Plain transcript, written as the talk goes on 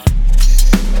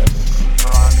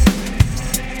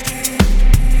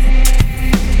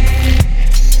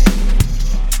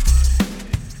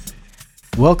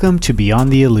Welcome to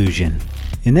Beyond the Illusion.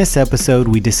 In this episode,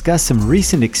 we discuss some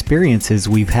recent experiences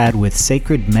we've had with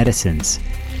sacred medicines.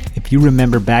 If you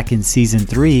remember back in Season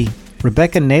 3,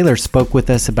 Rebecca Naylor spoke with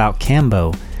us about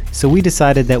Kambo, so we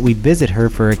decided that we'd visit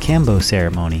her for a Kambo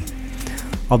ceremony.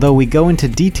 Although we go into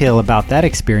detail about that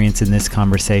experience in this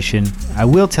conversation, I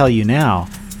will tell you now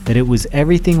that it was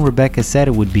everything Rebecca said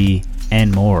it would be,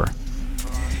 and more.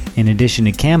 In addition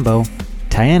to Kambo,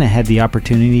 Tiana had the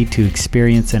opportunity to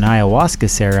experience an ayahuasca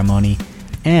ceremony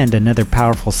and another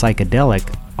powerful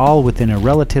psychedelic, all within a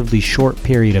relatively short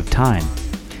period of time.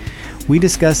 We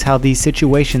discuss how these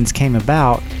situations came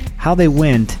about, how they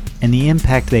went, and the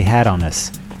impact they had on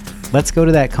us. Let's go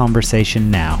to that conversation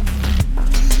now.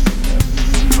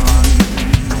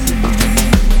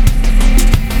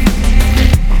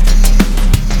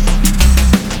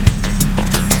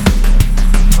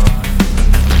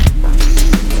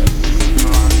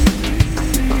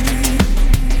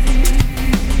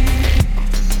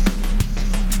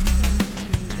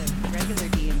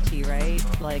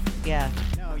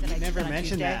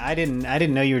 I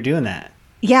didn't know you were doing that.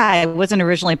 Yeah, I wasn't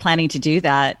originally planning to do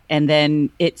that, and then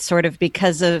it sort of,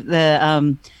 because of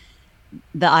the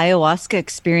ayahuasca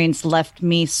experience, left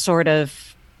me sort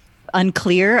of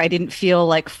unclear. I didn't feel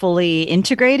like fully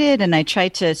integrated, and I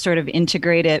tried to sort of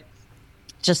integrate it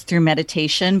just through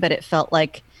meditation, but it felt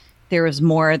like there was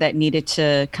more that needed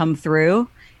to come through,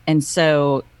 and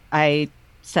so I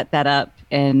set that up,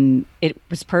 and it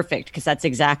was perfect because that's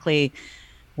exactly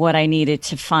what I needed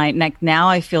to find. Like now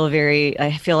I feel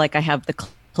like I have the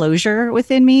closure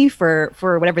within me for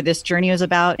whatever this journey was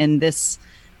about and this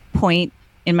point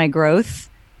in my growth.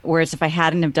 Whereas if I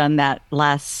hadn't have done that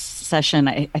last session,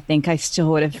 I think I still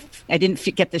would have, I didn't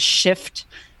get the shift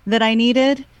that I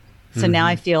needed. So now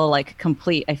I feel like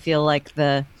complete. I feel like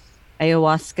the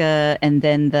ayahuasca and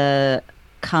then the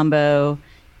Kambo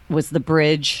was the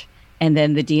bridge. And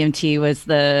then the DMT was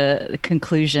the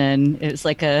conclusion. It was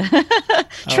like a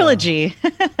trilogy.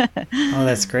 Oh,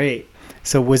 that's great.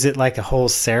 So was it like a whole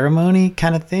ceremony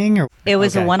kind of thing? Or it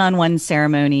was a one-on-one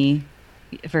ceremony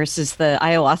versus the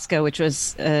ayahuasca, which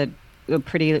was a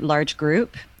pretty large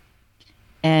group.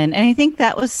 And I think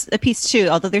that was a piece too,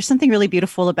 although there's something really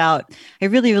beautiful about, I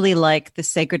really, really like the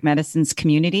sacred medicines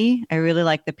community. I really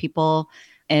like the people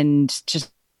and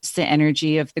just the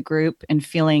energy of the group and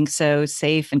feeling so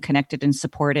safe and connected and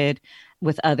supported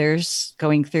with others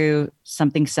going through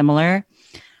something similar.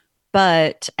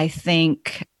 But I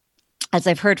think, as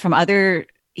I've heard from other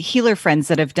healer friends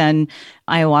that have done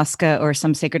ayahuasca or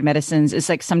some sacred medicines, it's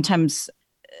like sometimes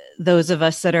those of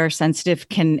us that are sensitive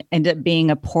can end up being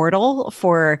a portal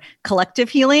for collective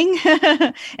healing.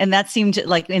 And that seemed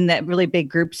like in that really big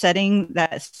group setting,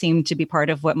 that seemed to be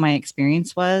part of what my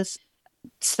experience was.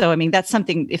 So, I mean, that's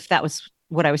something, if that was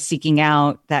what I was seeking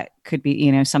out, that could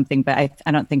be, something, but I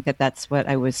don't think that that's what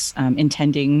I was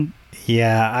intending.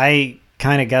 Yeah, I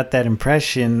kind of got that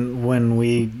impression when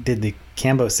we did the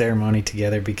Kambo ceremony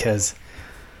together because,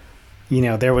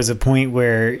 there was a point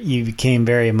where you became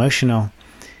very emotional.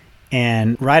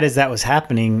 And right as that was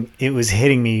happening, it was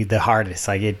hitting me the hardest.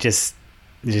 Like it just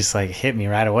like hit me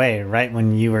right away, right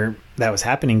when that was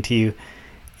happening to you.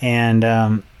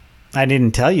 And, I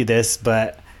didn't tell you this,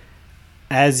 but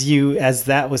as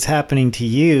that was happening to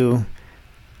you,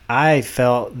 I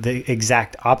felt the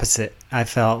exact opposite. I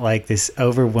felt like this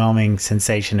overwhelming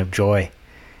sensation of joy.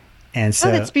 And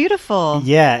so, that's beautiful.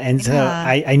 Yeah. And so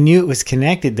I knew it was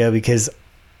connected though, because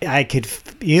I could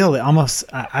feel it almost,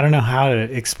 I don't know how to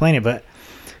explain it, but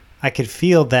I could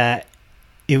feel that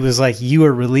it was like you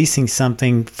were releasing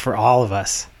something for all of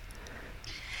us.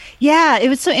 Yeah. It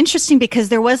was so interesting because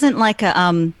there wasn't like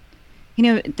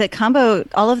the Kambo,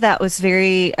 all of that was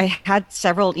I had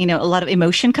several, a lot of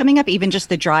emotion coming up, even just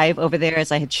the drive over there.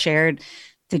 As I had shared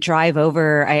the drive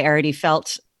over, I already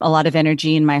felt a lot of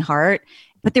energy in my heart,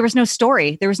 but there was no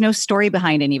story. There was no story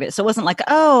behind any of it. So it wasn't like,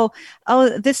 oh,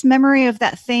 this memory of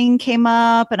that thing came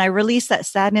up and I released that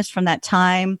sadness from that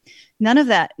time. None of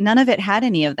it had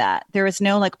any of that. There was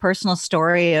no like personal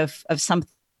story of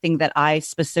something that I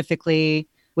specifically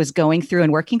was going through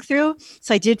and working through.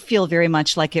 So I did feel very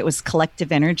much like it was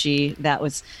collective energy that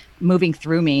was moving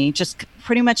through me, just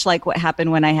pretty much like what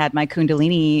happened when I had my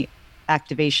Kundalini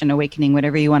activation, awakening,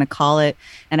 whatever you want to call it.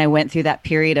 And I went through that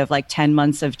period of like 10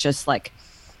 months of just like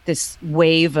this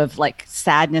wave of like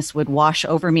sadness would wash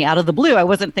over me out of the blue. I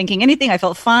wasn't thinking anything. I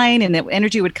felt fine. And the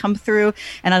energy would come through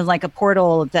and I was like a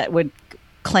portal that would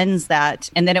cleanse that.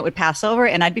 And then it would pass over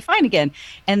and I'd be fine again.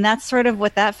 And that's sort of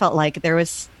what that felt like.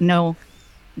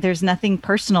 There's nothing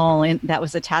personal that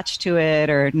was attached to it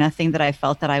or nothing that I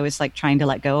felt that I was like trying to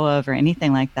let go of or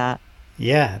anything like that.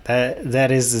 Yeah,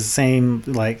 that is the same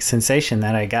like sensation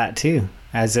that I got too.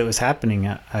 As it was happening,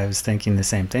 I was thinking the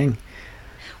same thing.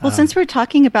 Well, since we're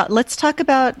talking about, let's talk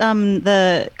about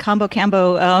the combo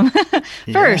cambo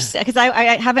Yeah. first, because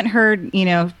I haven't heard, we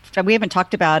haven't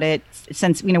talked about it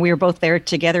since, we were both there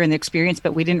together in the experience,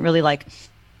 but we didn't really like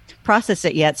process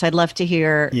it yet. So I'd love to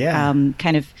hear Yeah.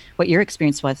 kind of what your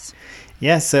experience was.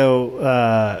 Yeah,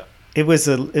 so it was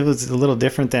a little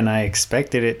different than I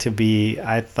expected it to be.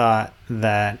 I thought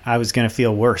that I was going to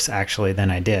feel worse actually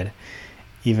than I did,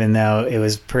 even though it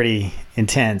was pretty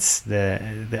intense,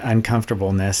 the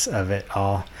uncomfortableness of it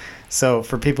all. So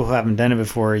for people who haven't done it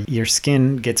before, your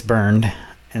skin gets burned,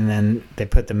 and then they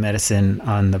put the medicine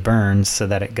on the burns so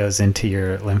that it goes into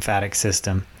your lymphatic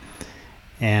system.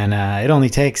 And it only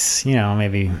takes,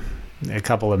 maybe a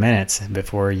couple of minutes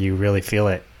before you really feel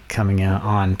it coming out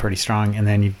on pretty strong. And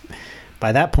then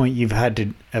by that point, you've had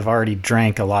to have already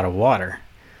drank a lot of water.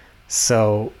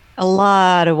 So a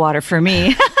lot of water for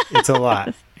me. it's a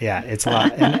lot. Yeah, it's a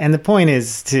lot. And the point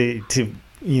is to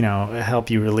help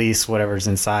you release whatever's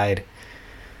inside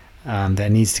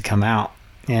that needs to come out.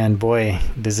 And boy,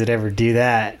 does it ever do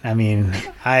that. I mean,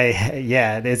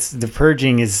 it's the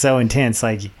purging is so intense.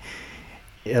 Like,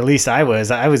 at least I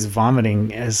was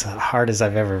vomiting as hard as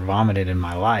I've ever vomited in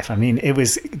my life. I mean, it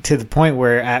was to the point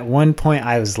where at one point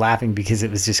I was laughing because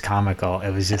it was just comical.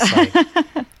 It was just like,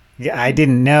 I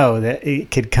didn't know that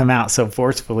it could come out so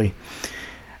forcefully.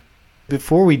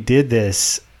 Before we did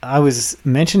this, I was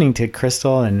mentioning to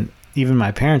Crystal and even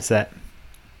my parents that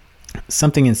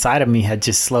something inside of me had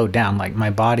just slowed down. Like my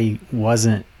body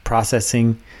wasn't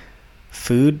processing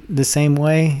food the same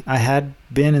way I had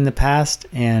been in the past.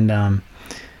 And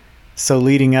so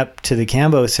leading up to the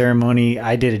Cambo ceremony,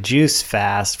 I did a juice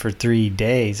fast for 3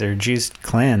 days, or juice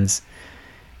cleanse.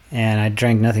 And I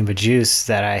drank nothing but juice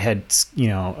that I had,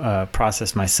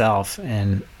 processed myself.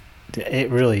 And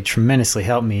it really tremendously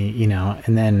helped me,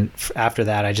 and then after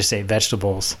that, I just ate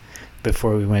vegetables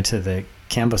before we went to the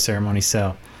Cambo ceremony.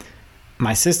 So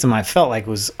my system, I felt like,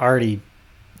 was already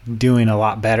doing a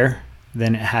lot better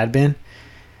than it had been.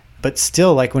 But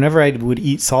still, like whenever I would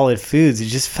eat solid foods, it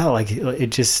just felt like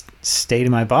it just stayed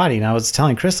in my body. And I was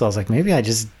telling Crystal, I was like, maybe I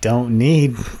just don't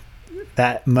need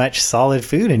that much solid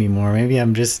food anymore. Maybe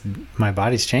my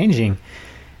body's changing.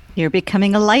 You're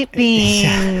becoming a light being.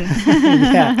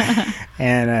 Yeah.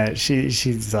 And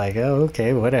she's like, oh,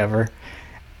 okay, whatever.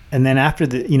 And then after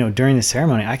during the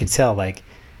ceremony, I could tell like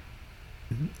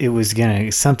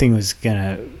something was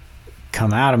gonna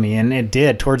come out of me, and it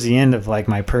did. Towards the end of like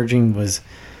my purging was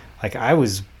like I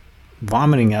was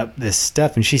vomiting up this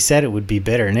stuff, and she said it would be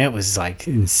bitter, and it was like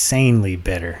insanely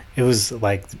bitter. It was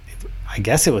like, I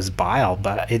guess it was bile,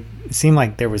 but it seemed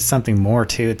like there was something more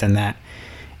to it than that.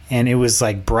 And it was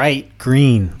like bright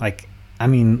green, like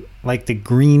the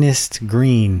greenest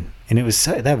green. And it was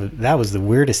that was the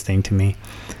weirdest thing to me,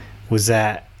 was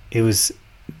that it was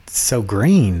so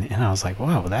green. And I was like,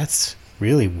 wow, that's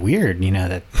really weird,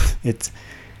 that it's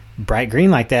bright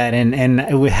green like that. And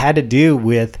it had to do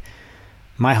with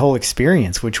my whole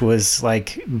experience, which was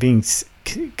like being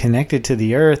connected to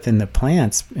the earth and the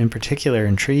plants in particular,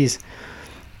 and trees.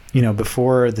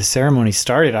 Before the ceremony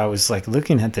started, I was like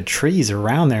looking at the trees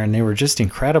around there, and they were just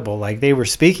incredible. Like they were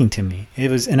speaking to me.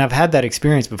 And I've had that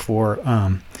experience before,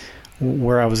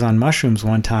 where I was on mushrooms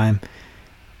one time,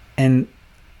 and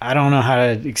I don't know how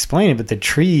to explain it, but the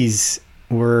trees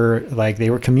were like,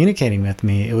 they were communicating with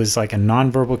me. It was like a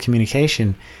nonverbal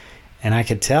communication, and I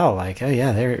could tell like, oh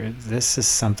yeah, this is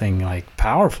something like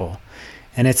powerful.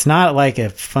 And it's not like a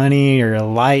funny or a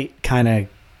light kind of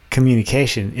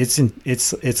communication. It's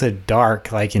a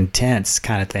dark, like intense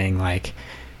kind of thing, like,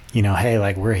 hey,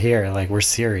 like we're here, like we're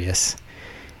serious.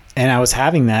 And I was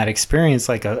having that experience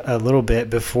like a little bit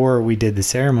before we did the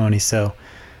ceremony. So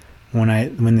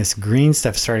when this green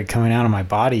stuff started coming out of my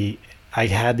body, I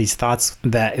had these thoughts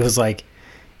that it was like,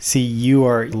 see, you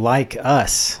are like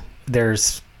us.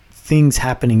 There's things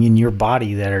happening in your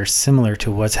body that are similar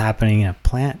to what's happening in a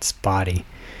plant's body.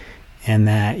 And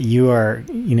that you are,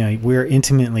 we're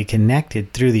intimately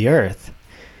connected through the earth,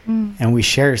 and we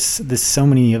share so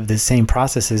many of the same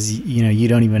processes, you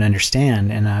don't even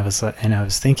understand. And I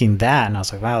was thinking that, and I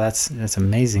was like, wow, that's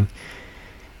amazing.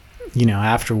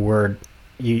 Afterward,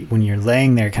 when you're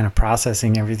laying there, kind of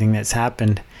processing everything that's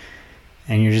happened,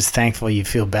 and you're just thankful you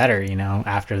feel better,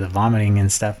 after the vomiting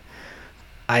and stuff.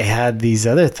 I had these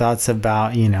other thoughts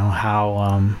about,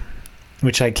 how,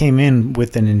 which I came in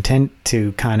with an intent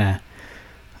to kind of,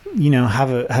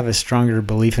 have a stronger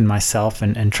belief in myself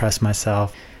and trust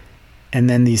myself. And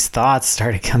then these thoughts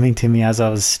started coming to me as I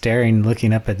was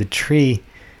looking up at the tree.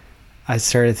 I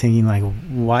started thinking like,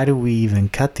 why do we even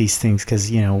cut these things?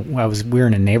 Because we're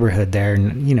in a neighborhood there,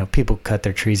 and people cut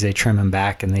their trees, they trim them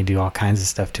back, and they do all kinds of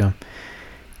stuff to them.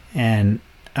 And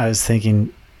I was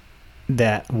thinking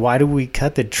that why do we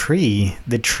cut the tree?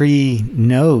 The tree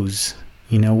knows,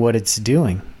 what it's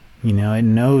doing. It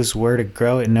knows where to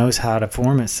grow. It knows how to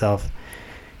form itself.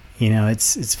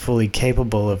 It's fully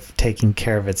capable of taking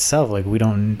care of itself. Like we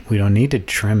don't need to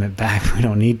trim it back. We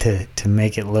don't need to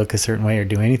make it look a certain way or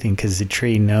do anything, because the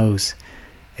tree knows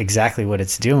exactly what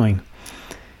it's doing.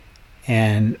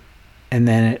 And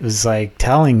then it was like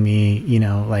telling me,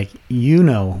 like,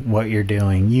 what you're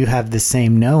doing. You have the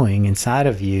same knowing inside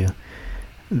of you,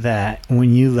 that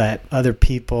when you let other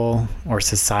people or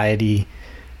society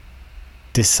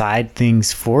decide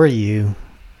things for you,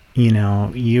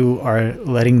 you are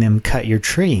letting them cut your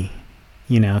tree,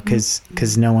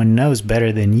 because no one knows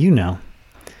better than you know.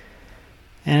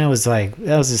 And it was like,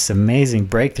 that was this amazing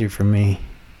breakthrough for me.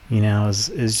 It was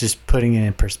just putting it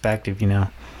in perspective.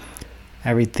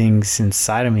 Everything's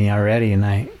inside of me already, and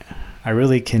I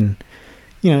really can,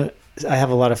 I have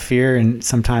a lot of fear and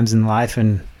sometimes in life,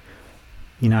 and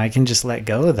I can just let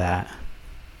go of that.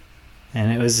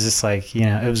 And it was just like,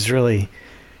 it was really,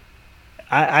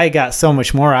 I got so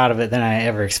much more out of it than I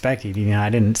ever expected. I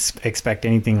didn't expect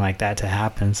anything like that to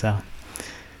happen. So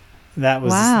that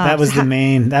was the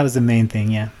main thing.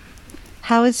 Yeah.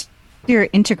 How has your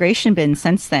integration been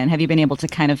since then? Have you been able to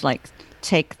kind of like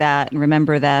take that and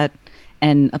remember that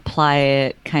and apply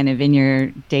it kind of in your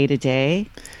day to day?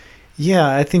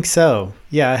 Yeah, I think so.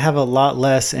 Yeah, I have a lot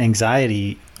less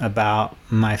anxiety about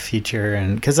my future,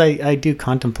 and because I do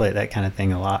contemplate that kind of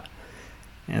thing a lot.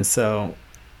 And so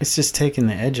it's just taken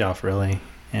the edge off, really.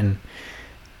 And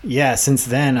yeah, since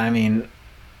then, I mean,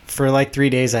 for like 3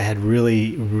 days, I had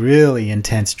really, really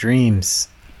intense dreams.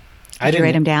 Did you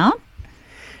write them down?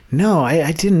 No,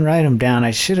 I didn't write them down.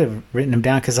 I should have written them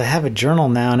down, because I have a journal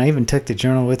now, and I even took the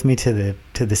journal with me to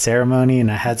the ceremony, and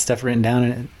I had stuff written down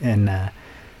in it, and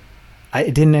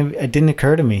it didn't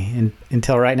occur to me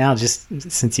until right now, just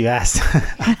since you asked.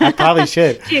 I probably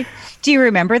should. Do you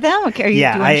remember them? Okay,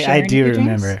 I do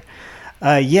remember.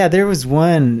 There was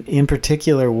one in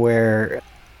particular where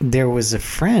there was a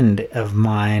friend of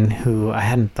mine who I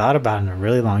hadn't thought about in a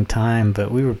really long time,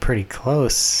 but we were pretty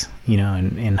close,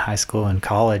 in high school and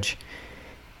college.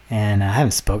 And I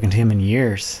haven't spoken to him in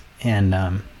years.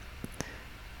 And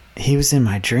he was in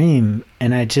my dream,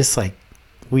 and I just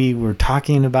we were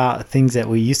talking about things that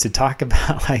we used to talk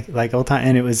about like old time.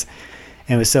 And it was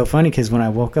so funny, because when I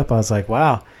woke up, I was like,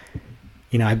 wow,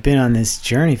 I've been on this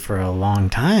journey for a long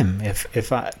time.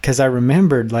 Because I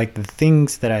remembered like the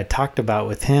things that I talked about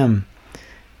with him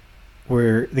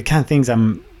were the kind of things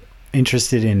I'm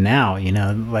interested in now,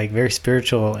 like very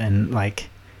spiritual, and like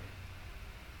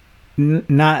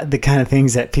not the kind of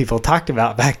things that people talked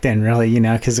about back then, really,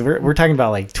 because we're talking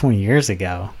about like 20 years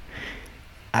ago.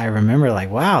 I remember like,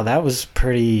 wow, that was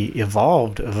pretty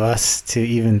evolved of us to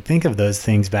even think of those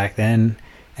things back then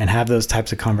and have those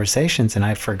types of conversations. And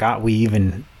I forgot we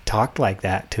even talked like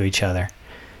that to each other.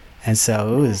 And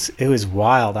so it was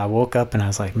wild. I woke up and I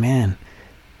was like, man,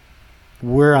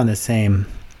 we're on the same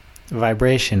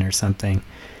vibration or something.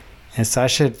 And so I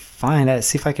should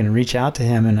see if I can reach out to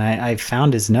him. And I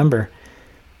found his number,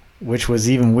 which was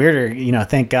even weirder.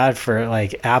 Thank God for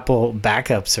like Apple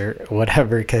backups or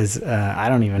whatever, because I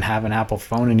don't even have an Apple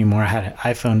phone anymore. I had an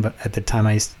iPhone, but at the time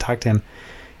I used to talk to him,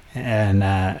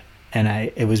 and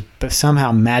it was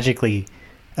somehow magically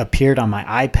appeared on my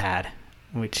iPad,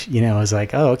 which I was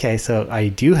like, oh, okay, so I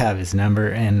do have his number.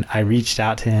 And I reached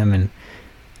out to him, and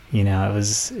it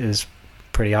was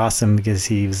pretty awesome, because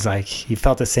he was like, he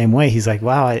felt the same way. He's like,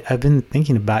 wow, I've been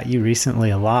thinking about you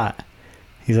recently a lot.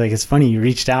 He's like, it's funny you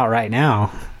reached out right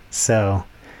now. So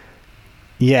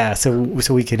yeah, so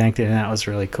we connected, and that was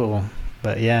really cool.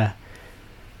 But yeah,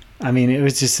 I mean, it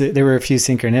was just, there were a few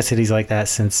synchronicities like that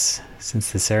since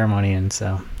the ceremony. And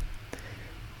so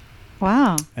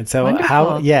wow. And so wonderful.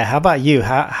 How about you?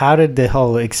 How did the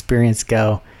whole experience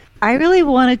go? I really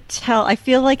want to tell, I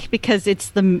feel like, because it's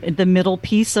the middle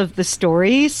piece of the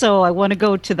story, so I want to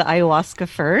go to the ayahuasca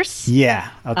first. Yeah.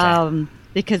 Okay.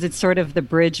 Because it's sort of the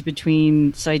bridge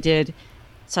between, I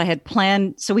had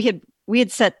planned, so we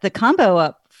had set the combo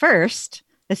up first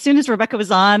as soon as Rebecca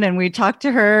was on, and we talked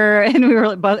to her, and we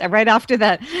were both, right after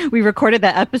that, we recorded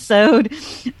that episode.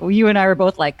 You and I were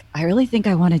both like, I really think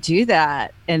I want to do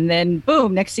that. And then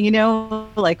boom, next thing you know,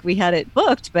 like we had it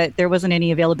booked, but there wasn't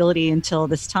any availability until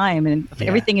this time, and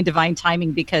everything in divine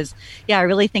timing, because I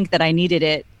really think that I needed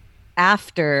it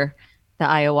after the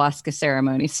ayahuasca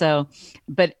ceremony. So,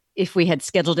 but if we had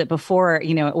scheduled it before,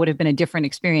 it would have been a different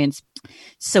experience.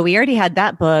 So we already had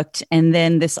that booked. And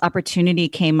then this opportunity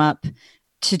came up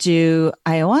to do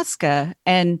ayahuasca.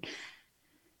 And,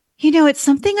 it's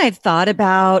something I've thought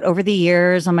about over the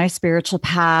years on my spiritual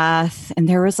path. And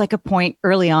there was like a point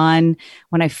early on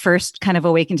when I first kind of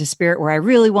awakened to spirit where I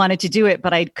really wanted to do it,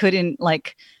 but I couldn't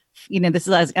this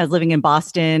is, I was living in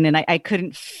Boston and I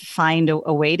couldn't find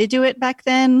a way to do it back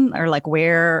then, or like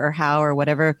where or how or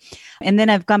whatever. And then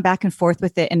I've gone back and forth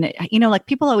with it. And, like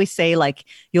people always say, like,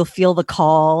 you'll feel the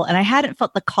call. And I hadn't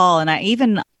felt the call. And I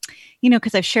even,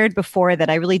 because I've shared before that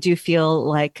I really do feel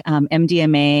like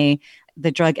MDMA,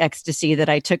 the drug ecstasy that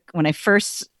I took when I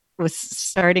first was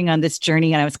starting on this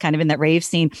journey and I was kind of in that rave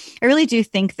scene, I really do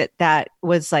think that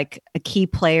was like a key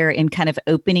player in kind of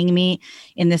opening me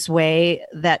in this way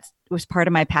that was part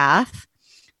of my path.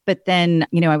 But then,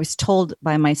 I was told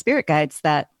by my spirit guides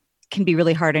that can be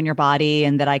really hard on your body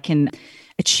and that I can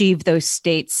achieve those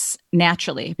states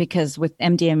naturally, because with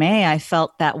MDMA, I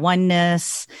felt that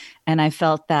oneness and I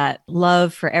felt that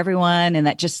love for everyone and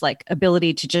that just like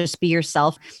ability to just be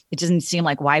yourself. It doesn't seem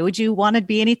like, why would you want to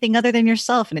be anything other than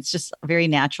yourself? And it's just very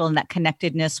natural, and that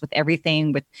connectedness with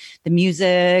everything, with the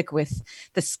music, with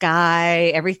the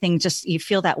sky, everything, just you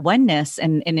feel that oneness.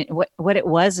 And what it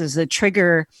was is a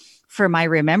trigger for my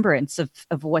remembrance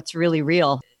of what's really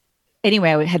real.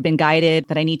 Anyway, I had been guided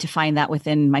that I need to find that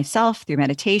within myself through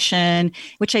meditation,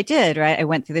 which I did, right? I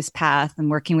went through this path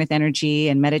and working with energy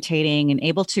and meditating and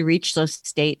able to reach those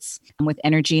states with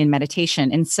energy and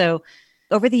meditation. And so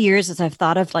over the years, as I've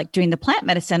thought of like doing the plant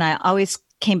medicine, I always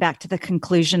came back to the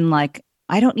conclusion, like,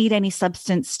 I don't need any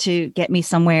substance to get me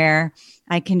somewhere.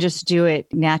 I can just do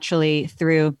it naturally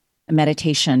through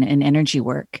meditation and energy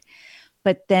work.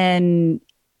 But then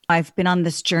I've been on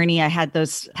this journey. I had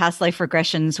those past life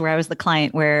regressions where I was the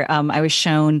client, where I was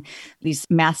shown these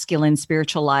masculine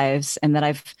spiritual lives, and that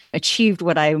I've achieved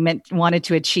what I wanted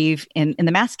to achieve in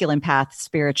the masculine path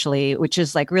spiritually, which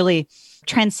is like really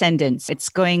transcendence. It's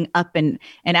going up and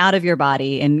out of your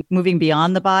body and moving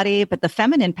beyond the body. But the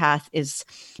feminine path is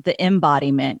the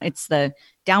embodiment. It's the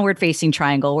downward facing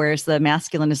triangle, whereas the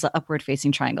masculine is the upward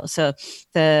facing triangle. So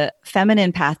the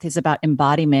feminine path is about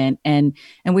embodiment. And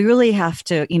we really have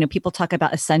to, people talk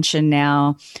about ascension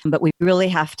now, but we really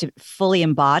have to fully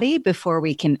embody before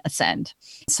we can ascend.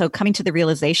 So coming to the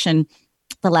realization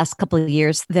the last couple of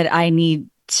years that I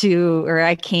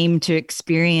came to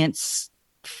experience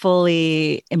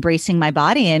fully embracing my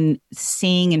body and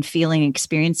seeing and feeling,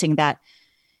 experiencing that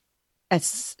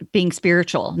as being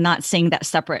spiritual, not seeing that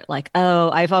separate, like, oh,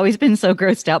 I've always been so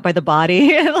grossed out by the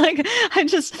body. Like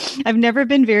I've never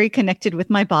been very connected with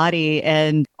my body,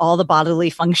 and all the bodily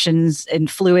functions and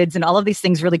fluids and all of these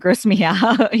things really gross me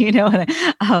out,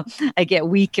 and I get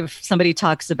weak if somebody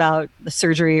talks about the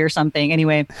surgery or something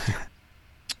anyway.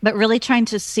 But really trying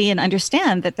to see and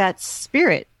understand that that's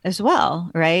spirit as well,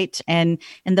 right? And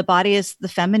the body is the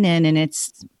feminine, and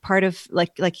it's part of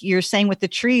like you're saying with the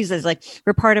trees, is like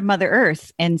we're part of Mother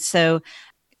Earth. And so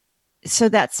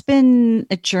that's been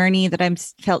a journey that I'm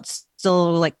felt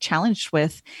still like challenged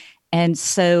with. And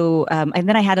so, and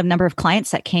then I had a number of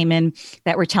clients that came in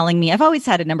that were telling me, I've always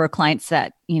had a number of clients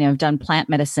that, have done plant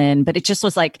medicine, but it just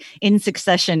was like in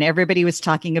succession, everybody was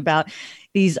talking about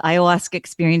these ayahuasca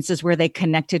experiences where they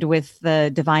connected with the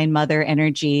divine mother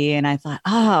energy. And I thought,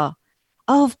 oh,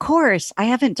 of course, I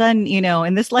haven't done,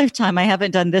 in this lifetime, I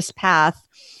haven't done this path.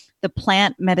 The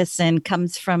plant medicine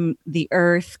comes from the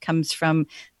earth, comes from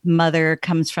mother,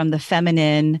 comes from the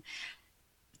feminine.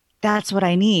 That's what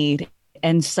I need.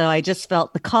 And so I just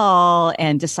felt the call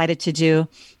and decided to do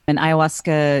an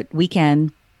ayahuasca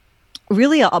weekend.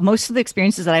 Really, most of the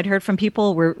experiences that I'd heard from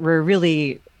people were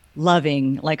really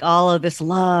loving, like all of this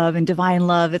love and divine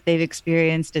love that they've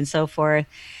experienced and so forth.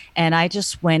 And I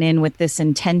just went in with this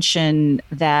intention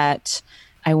that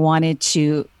I wanted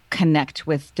to connect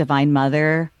with Divine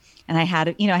Mother. And I had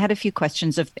a few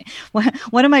questions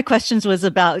one of my questions was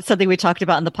about something we talked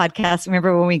about in the podcast.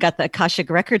 Remember when we got the Akashic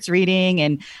Records reading,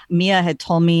 and Mia had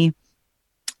told me,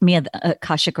 the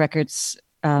Akashic Records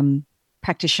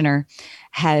practitioner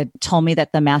had told me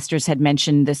that the masters had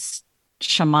mentioned this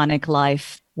shamanic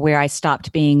life where I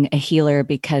stopped being a healer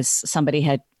because somebody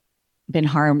had been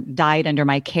harmed, died under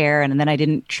my care. And then I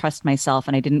didn't trust myself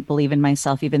and I didn't believe in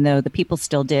myself, even though the people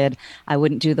still did. I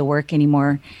wouldn't do the work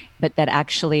anymore, but that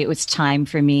actually it was time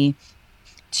for me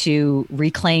to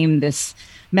reclaim this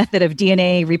method of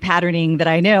DNA repatterning that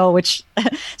I know, which,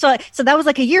 so that was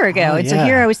like a year ago. And so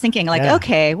here I was thinking like,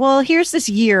 okay, well, here's this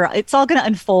year. It's all going to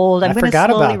unfold. I'm going to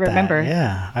slowly remember.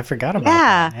 Yeah. I forgot about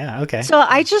that. Yeah. Okay. So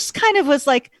I just kind of was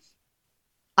like,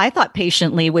 I thought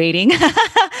patiently waiting.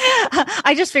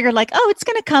 I just figured like, oh, it's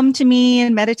going to come to me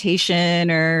in meditation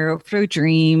or through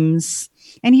dreams.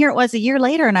 And here it was a year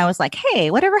later. And I was like,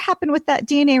 hey, whatever happened with that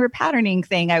DNA repatterning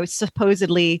thing I was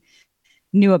supposedly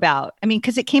knew about? I mean,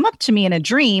 because it came up to me in a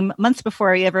dream months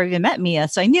before I ever even met Mia.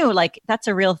 So I knew like that's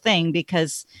a real thing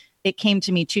because it came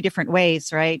to me two different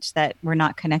ways, right? That were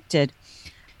not connected.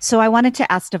 So I wanted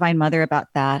to ask Divine Mother about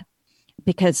that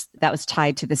because that was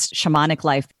tied to this shamanic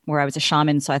life where I was a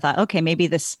shaman. So I thought, okay, maybe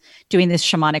doing this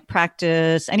shamanic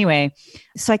practice. Anyway,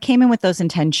 so I came in with those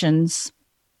intentions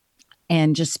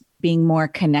and just being more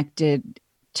connected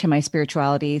to my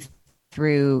spirituality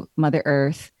through Mother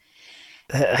Earth.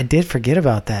 I did forget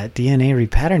about that DNA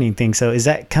repatterning thing. So is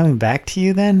that coming back to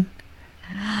you then?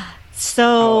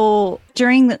 So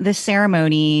during the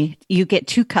ceremony, you get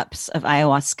 2 cups of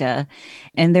ayahuasca,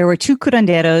 and there were 2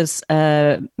 curanderos,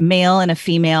 a male and a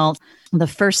female. The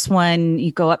first one,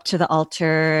 you go up to the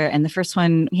altar, and the first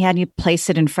one, he had you place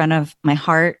it in front of my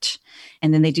heart,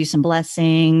 and then they do some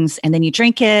blessings, and then you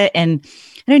drink it. And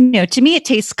I don't know, to me, it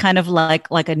tastes kind of like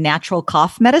a natural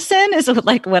cough medicine is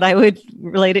like what I would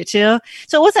relate it to.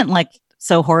 So it wasn't like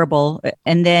so horrible.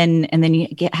 And then you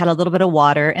had a little bit of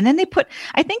water, and then they put,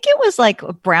 I think it was like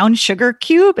a brown sugar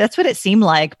cube. That's what it seemed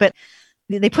like, but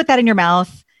they put that in your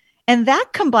mouth, and that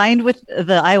combined with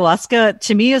the ayahuasca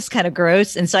to me is kind of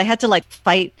gross. And so I had to like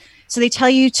fight. So they tell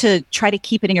you to try to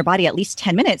keep it in your body at least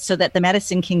 10 minutes so that the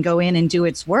medicine can go in and do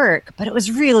its work. But it was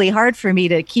really hard for me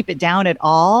to keep it down at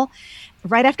all.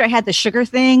 Right after I had the sugar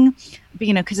thing,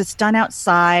 because it's done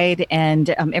outside, and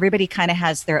everybody kind of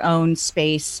has their own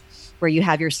space where you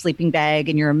have your sleeping bag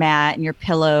and your mat and your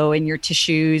pillow and your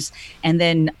tissues. And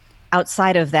then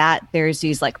outside of that, there's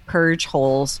these like purge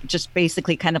holes, just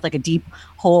basically kind of like a deep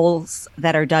holes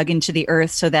that are dug into the earth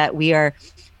so that we are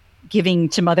giving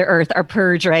to Mother Earth our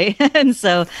purge, right? And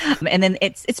so, and then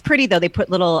it's pretty though. They put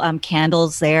little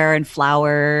candles there and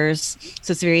flowers,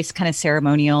 so it's very kind of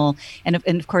ceremonial. And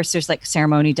of course, there's like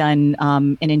ceremony done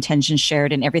and intention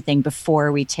shared and everything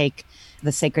before we take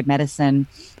the sacred medicine.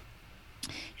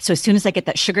 So as soon as I get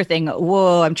that sugar thing,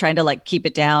 whoa, I'm trying to like keep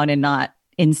it down and not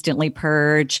instantly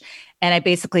purge. And I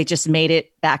basically just made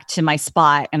it back to my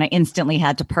spot, and I instantly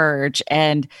had to purge.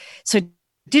 And so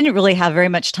didn't really have very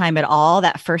much time at all,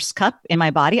 that first cup in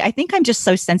my body. I think I'm just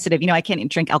so sensitive. I can't even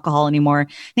drink alcohol anymore.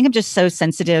 I think I'm just so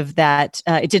sensitive that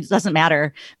it doesn't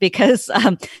matter because,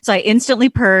 so I instantly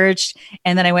purged,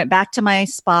 and then I went back to my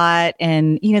spot.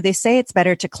 And, they say it's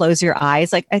better to close your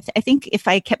eyes. Like I think if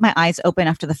I kept my eyes open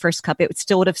after the first cup, it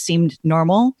still would have seemed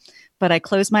normal, but I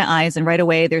closed my eyes, and right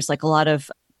away there's like a lot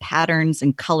of patterns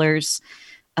and colors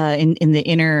in the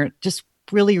inner, just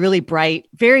really, really bright,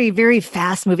 very, very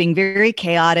fast moving, very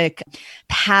chaotic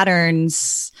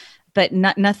patterns, but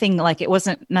nothing like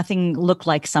nothing looked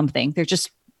like something. They're just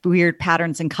weird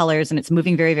patterns and colors, and it's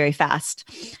moving very, very fast.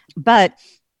 But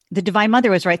the Divine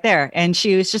Mother was right there, and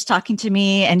she was just talking to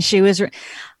me, and she was,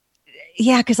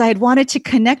 because I had wanted to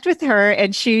connect with her,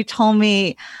 and she told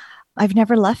me, I've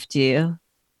never left you.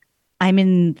 I'm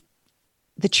in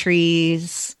the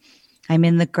trees. I'm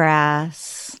in the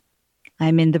grass.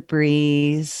 I'm in the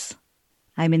breeze.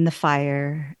 I'm in the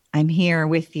fire. I'm here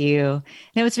with you. And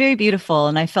it was very beautiful.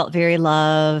 And I felt very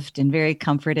loved and very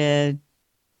comforted,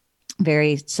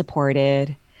 very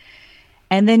supported.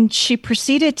 And then she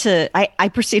proceeded to, I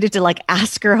proceeded to like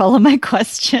ask her all of my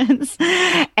questions,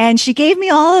 and she gave me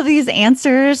all of these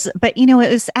answers. But, it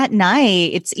was at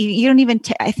night. You don't even,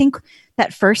 I think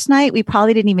that first night, we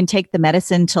probably didn't even take the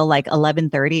medicine till like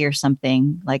 11:30 or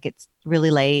something. Like it's really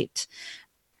late.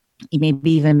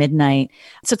 Maybe even midnight.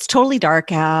 So it's totally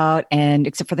dark out, and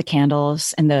except for the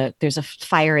candles, and there's a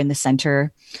fire in the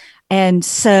center. And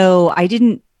so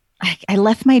I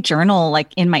left my journal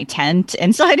like in my tent.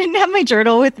 And so I didn't have my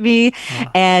journal with me.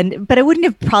 Wow. But I wouldn't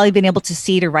have probably been able to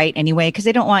see to write anyway, because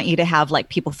they don't want you to have like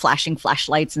people flashing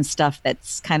flashlights and stuff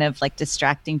that's kind of like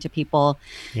distracting to people.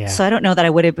 Yeah. So I don't know that I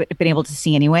would have been able to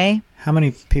see anyway. How many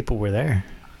people were there?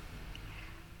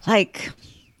 Like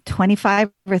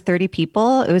 25 or 30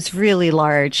 people. It was really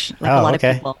large, like a lot of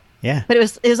people. Yeah. But it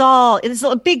was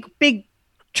a big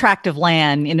tract of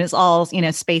land, and it was all,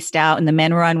 spaced out, and the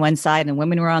men were on one side and the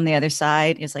women were on the other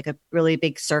side. It was like a really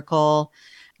big circle.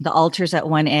 The altars at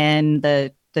one end,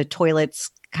 the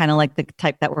toilets, kind of like the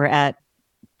type that were at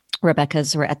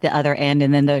Rebecca's, were at the other end.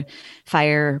 And then the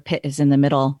fire pit is in the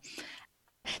middle.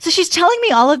 So she's telling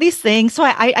me all of these things. So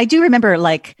I do remember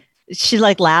like, she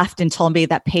like laughed and told me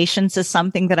that patience is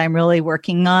something that I'm really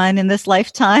working on in this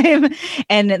lifetime.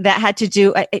 And that had to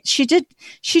do, she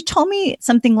told me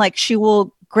something like she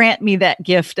will grant me that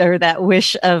gift or that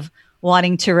wish of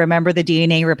wanting to remember the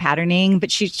DNA repatterning,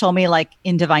 but she told me like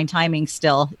in divine timing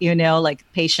still, like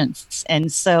patience.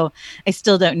 And so I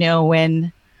still don't know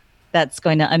when that's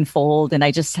going to unfold, and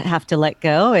I just have to let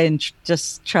go and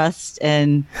just trust.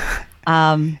 And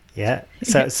yeah.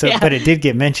 So, yeah. But it did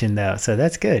get mentioned though, so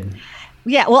that's good.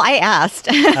 Yeah, well, I asked.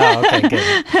 Oh, okay,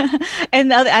 good.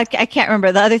 And I can't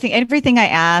remember the other thing. Everything I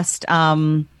asked,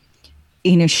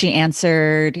 she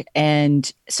answered,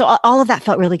 and so all of that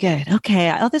felt really good.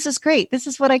 Okay, oh, this is great. This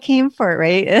is what I came for,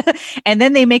 right? And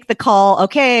then they make the call.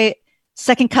 Okay,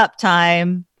 second cup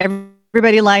time.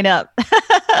 Everybody line up.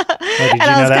 And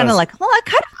I was kind of like, well,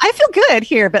 I feel good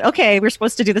here, but okay, we're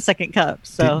supposed to do the second cup.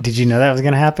 So did you know that was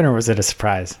going to happen, or was it a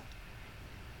surprise?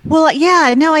 Well,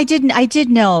 yeah, no, I didn't. I did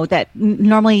know that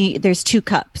normally there's 2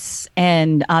 cups.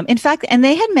 And in fact, and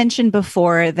they had mentioned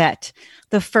before that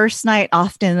the first night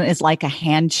often is like a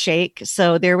handshake.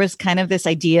 So there was kind of this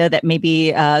idea that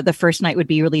maybe the first night would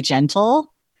be really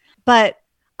gentle. But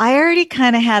I already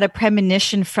kind of had a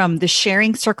premonition from the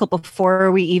sharing circle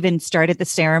before we even started the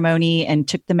ceremony and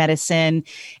took the medicine.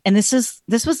 And this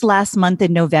was last month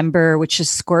in November, which is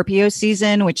Scorpio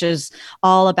season, which is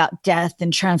all about death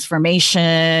and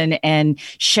transformation and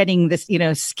shedding this,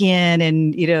 skin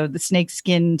and, the snake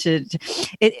skin to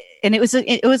it. And it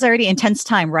was already intense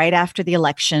time right after the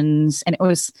elections. And it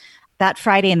was that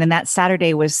Friday. And then that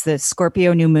Saturday was the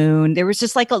Scorpio new moon. There was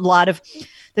just like a lot of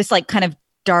this like kind of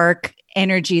dark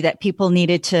energy that people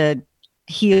needed to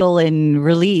heal and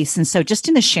release. And so just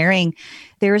in the sharing,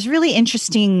 there was really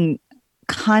interesting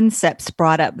concepts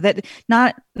brought up that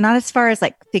not as far as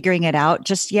like figuring it out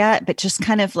just yet, but just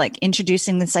kind of like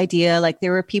introducing this idea. Like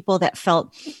there were people that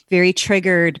felt very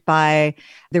triggered by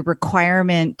the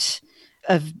requirement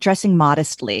of dressing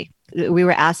modestly. We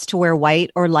were asked to wear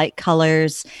white or light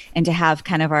colors and to have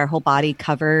kind of our whole body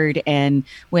covered, and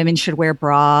women should wear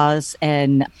bras.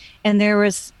 And there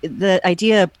was the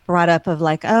idea brought up of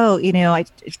like, oh,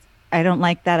 I don't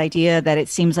like that idea that it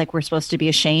seems like we're supposed to be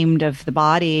ashamed of the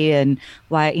body, and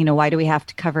why do we have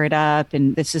to cover it up?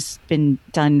 And this has been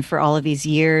done for all of these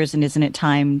years, and isn't it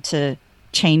time to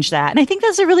change that? And I think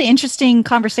that's a really interesting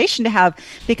conversation to have,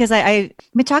 because I've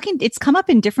been talking, it's come up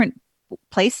in different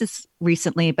places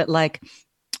recently, but like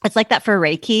it's like that for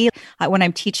Reiki. When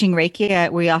I'm teaching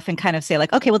Reiki, we often kind of say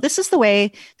like, okay, well, this is the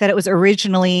way that it was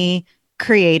originally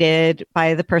created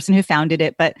by the person who founded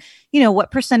it, but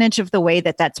what percentage of the way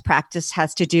that that's practiced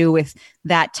has to do with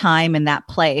that time and that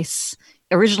place?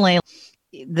 Originally,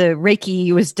 the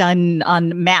Reiki was done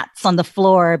on mats on the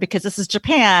floor because this is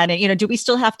Japan. And, do we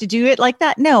still have to do it like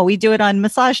that? No, we do it on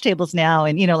massage tables now.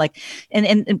 And,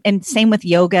 and same with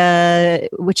yoga,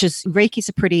 which is Reiki's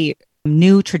a pretty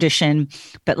new tradition,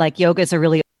 but like yoga is a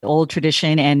really old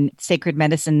tradition, and sacred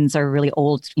medicines are really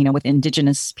old, with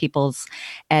indigenous peoples.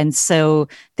 And so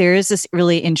there is this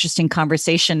really interesting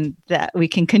conversation that we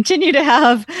can continue to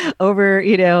have over,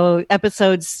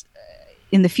 episodes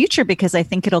in the future, because I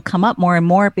think it'll come up more and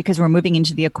more because we're moving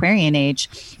into the Aquarian age.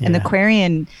 Yeah. And the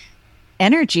Aquarian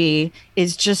energy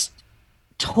is just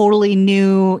totally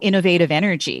new, innovative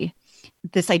energy.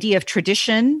 This idea of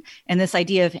tradition and this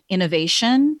idea of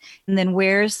innovation. And then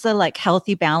where's the like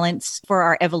healthy balance for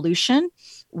our evolution?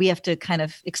 We have to kind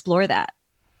of explore that.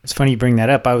 It's funny you bring that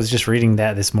up. I was just reading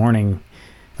that this morning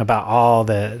about all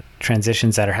the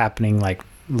transitions that are happening like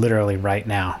literally right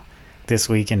now. This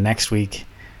week and next week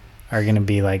are going to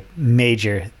be like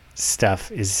major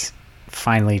stuff is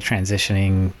finally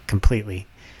transitioning completely.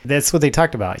 That's what they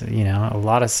talked about. A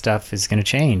lot of stuff is going to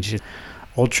change.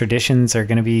 Old traditions are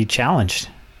going to be challenged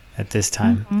at this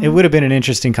time. Mm-hmm. It would have been an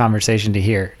interesting conversation to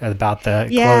hear about the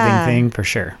clothing thing for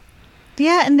sure.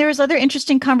 Yeah. And there's other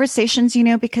interesting conversations,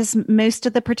 because most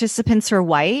of the participants are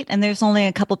white and there's only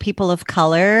a couple people of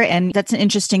color. And that's an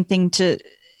interesting thing to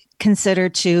consider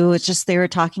too. It's just, they were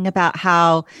talking about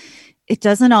how it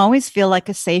doesn't always feel like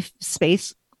a safe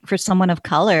space for someone of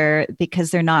color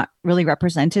because they're not really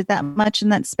represented that much in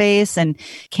that space. And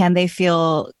can they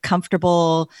feel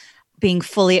comfortable being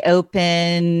fully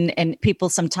open? And people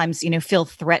sometimes, feel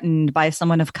threatened by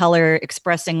someone of color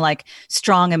expressing like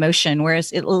strong emotion.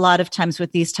 Whereas a lot of times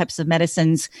with these types of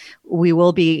medicines, we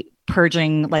will be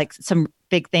purging like some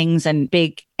big things, and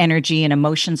big energy and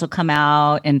emotions will come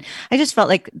out. And I just felt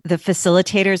like the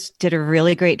facilitators did a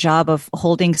really great job of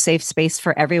holding safe space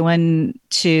for everyone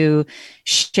to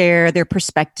share their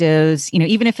perspectives,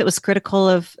 even if it was critical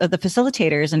of the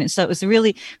facilitators. And so it was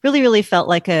really, really, really felt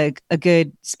like a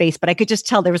good space. But I could just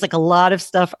tell there was like a lot of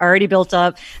stuff already built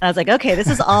up. And I was like, okay, this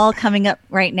is all coming up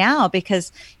right now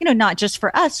because, not just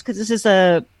for us, because this is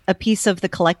a a piece of the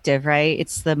collective, right?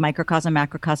 It's the microcosm,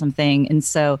 macrocosm thing. And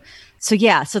so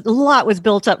yeah, so a lot was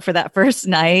built up for that first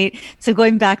night. So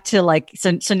going back to like,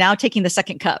 so now taking the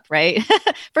second cup, right?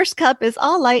 First cup is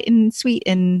all light and sweet.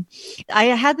 And I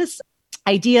had this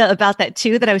idea about that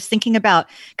too, that I was thinking about,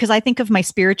 because I think of my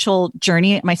spiritual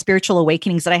journey, my spiritual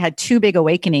awakenings, that I had two big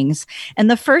awakenings. And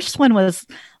the first one was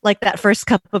like that first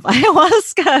cup of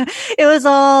ayahuasca. It was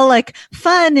all like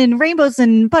fun and rainbows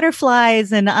and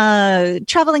butterflies and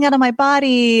traveling out of my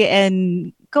body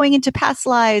and going into past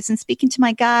lives and speaking to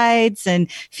my guides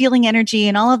and feeling energy.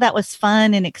 And all of that was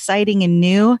fun and exciting and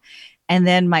new. And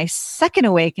then my second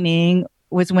awakening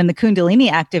was when the Kundalini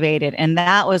activated. And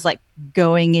that was like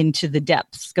going into the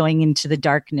depths, going into the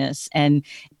darkness, and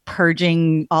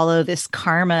purging all of this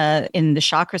karma in the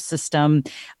chakra system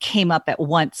came up at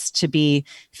once to be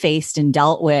faced and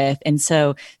dealt with. And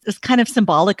so it's kind of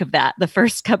symbolic of that, the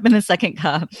first cup and the second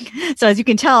cup. So as you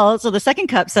can tell, so the second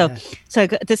cup, so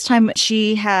this time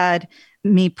she had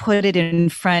me put it in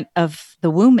front of the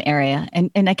womb area.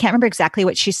 And I can't remember exactly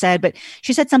what she said, but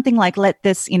she said something like, let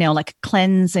this, like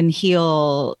cleanse and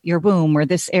heal your womb or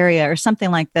this area or something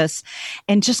like this.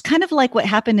 And just kind of like what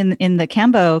happened in the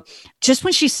Kambo, just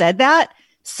when she said that,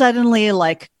 suddenly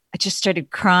like I just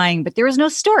started crying, but there was no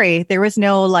story. There was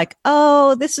no like,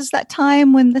 oh, this is that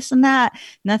time when this and that.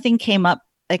 Nothing came up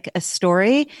like a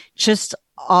story, just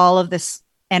all of this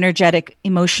energetic,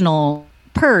 emotional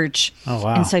purge. Oh,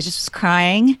 wow. And so I just was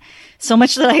crying so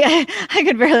much that I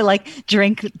could barely like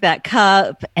drink that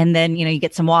cup. And then, you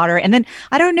get some water. And then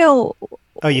I don't know.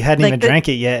 Oh, you hadn't even drank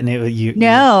it yet. And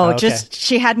No, just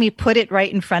she had me put it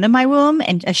right in front of my womb.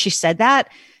 And as she said that,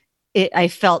 I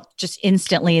felt just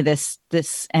instantly this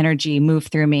energy move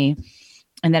through me.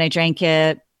 And then I drank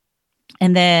it.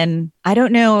 And then I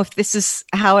don't know if this is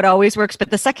how it always works,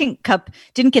 but the second cup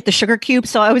didn't get the sugar cube.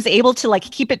 So I was able to like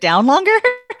keep it down longer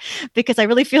because I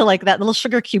really feel like that little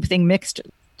sugar cube thing mixed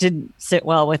didn't sit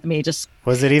well with me.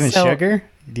 Was it even sugar?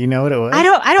 Do you know what it was?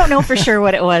 I don't know for sure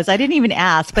what it was. I didn't even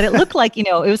ask, but it looked like, it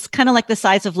was kind of like the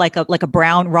size of like a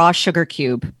brown raw sugar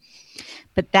cube.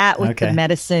 But that with the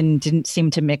medicine didn't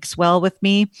seem to mix well with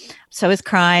me. So I was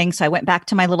crying. So I went back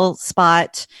to my little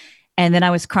spot. And then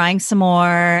I was crying some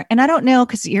more. And I don't know,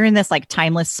 because you're in this like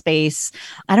timeless space.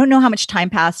 I don't know how much time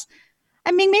passed.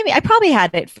 I mean, maybe I probably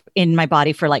had it in my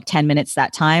body for like 10 minutes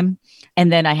that time.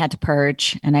 And then I had to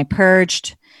purge, and I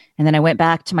purged. And then I went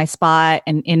back to my spot,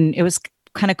 and it was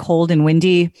kind of cold and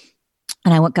windy.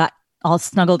 And I got all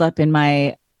snuggled up in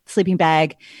my sleeping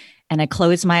bag, and I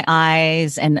closed my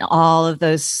eyes, and all of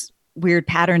those weird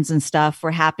patterns and stuff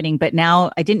were happening. But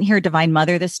now I didn't hear Divine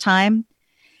Mother this time.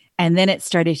 And then it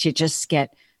started to just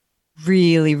get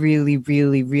really, really,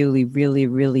 really, really, really,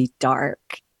 really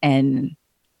dark and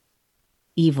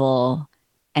evil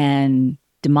and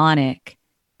demonic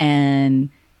and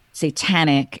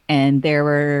satanic. And there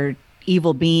were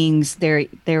evil beings there.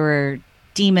 There were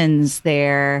demons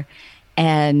there.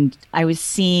 And I was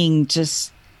seeing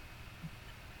just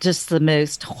the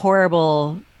most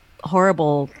horrible,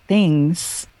 horrible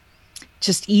things,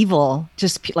 just evil,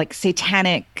 just like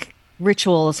satanic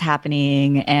rituals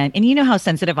happening. And you know how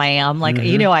sensitive I am. Like,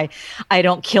 I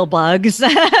don't kill bugs.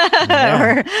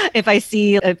 Or if I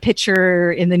see a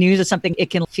picture in the news or something, it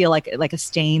can feel like a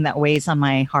stain that weighs on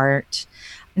my heart.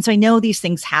 And so I know these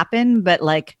things happen, but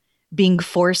like being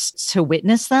forced to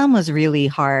witness them was really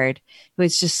hard. It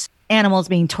was just animals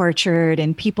being tortured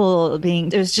and people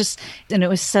it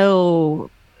was so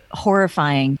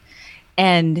horrifying.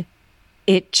 And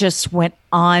it just went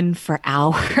on for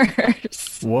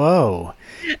hours. Whoa.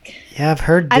 Yeah, I've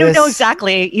heard this. I don't know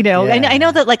exactly, I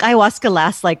know that like ayahuasca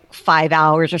lasts like 5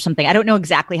 hours or something. I don't know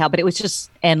exactly how, but it was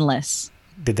just endless.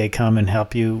 Did they come and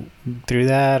help you through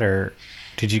that, or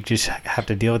did you just have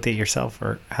to deal with it yourself,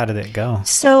 or how did it go?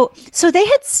 So they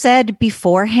had said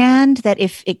beforehand that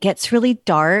if it gets really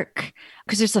dark,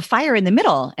 because there's a fire in the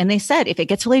middle, and they said, if it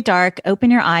gets really dark, open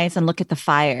your eyes and look at the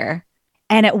fire.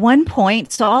 And at one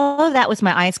point, so all of that was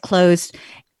my eyes closed.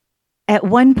 At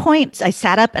one point, I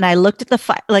sat up and I looked at the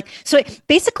fire.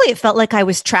 Basically, it felt like I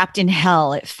was trapped in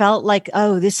hell. It felt like,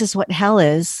 oh, this is what hell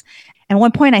is. And at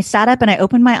one point, I sat up and I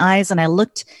opened my eyes and I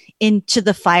looked into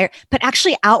the fire. But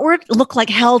actually, outward looked like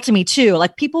hell to me too.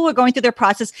 Like people were going through their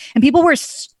process, and people were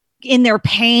in their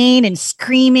pain and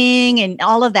screaming, and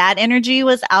all of that energy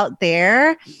was out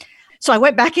there. So I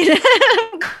went back in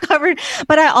and covered.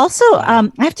 But I also, I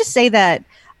have to say that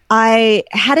I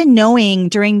had a knowing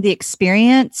during the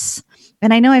experience,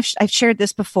 and I know I've shared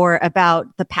this before about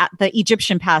the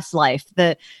Egyptian past life,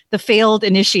 the failed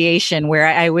initiation, where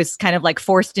I was kind of like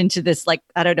forced into this, like,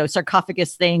 I don't know,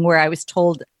 sarcophagus thing where I was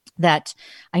told that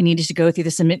I needed to go through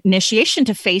this initiation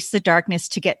to face the darkness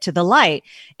to get to the light.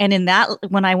 And in that,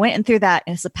 when I went in through that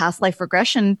as a past life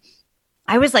regression,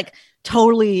 I was like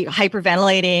totally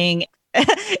hyperventilating.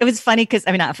 It was funny because,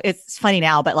 I mean, it's funny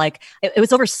now, but like it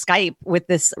was over Skype with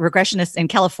this regressionist in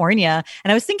California.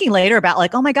 And I was thinking later about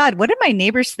like, oh my God, what did my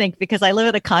neighbors think? Because I live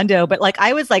at a condo, but like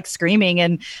I was like screaming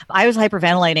and I was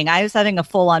hyperventilating. I was having a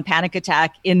full on panic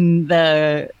attack in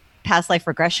the past life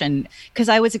regression because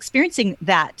I was experiencing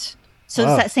that. So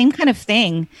it's that same kind of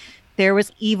thing. There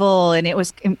was evil and it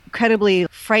was incredibly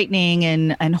frightening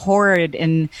and horrid.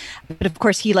 But of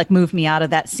course he like moved me out of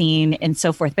that scene and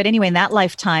so forth. But anyway, in that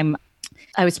lifetime,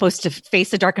 I was supposed to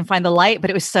face the dark and find the light, but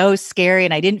it was so scary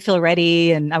and I didn't feel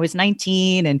ready. And I was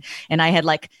 19 and I had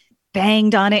like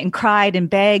banged on it and cried and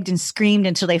begged and screamed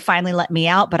until they finally let me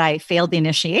out, but I failed the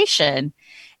initiation.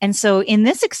 And so in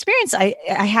this experience, I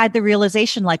had the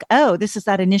realization like, oh, this is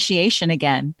that initiation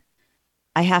again.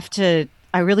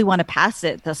 I really want to pass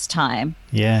it this time.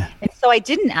 Yeah. And so I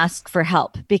didn't ask for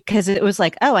help because it was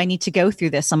like, oh, I need to go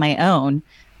through this on my own.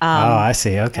 I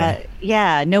see. Okay.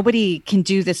 Yeah. Nobody can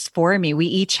do this for me. We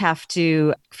each have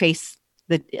to face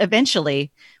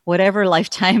eventually, whatever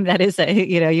lifetime that is, that,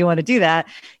 you want to do that,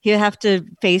 you have to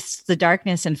face the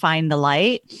darkness and find the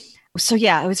light. So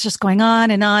yeah, I was just going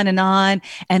on and on and on.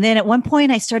 And then at one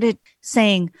point I started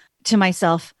saying to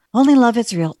myself, only love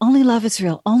is real, only love is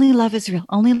real, only love is real,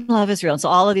 only love is real. And so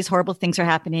all of these horrible things are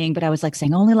happening, but I was like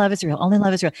saying, only love is real, only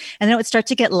love is real. And then it would start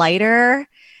to get lighter.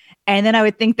 And then I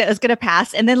would think that it was going to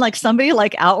pass. And then like somebody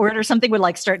like outward or something would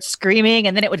like start screaming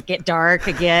and then it would get dark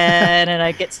again. And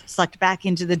I get sucked back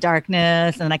into the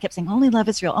darkness. And I kept saying, only love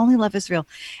is real. Only love is real.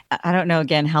 I don't know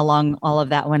again how long all of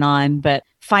that went on, but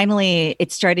finally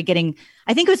it started getting,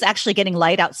 I think it was actually getting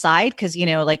light outside because,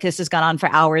 like this has gone on for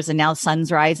hours and now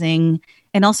sun's rising.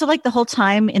 And also like the whole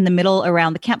time in the middle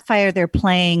around the campfire, they're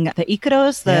playing the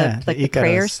Ikaros, the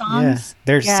prayer songs. Yeah.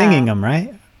 They're singing them,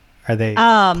 right? Are they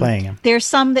playing them? There's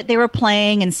some that they were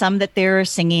playing and some that they were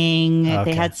singing.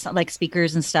 Okay. They had some, like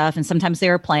speakers and stuff. And sometimes they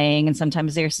were playing and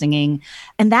sometimes they were singing.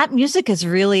 And that music is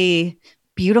really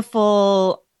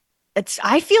beautiful.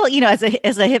 I feel, as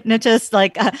a hypnotist,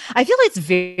 like I feel it's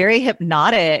very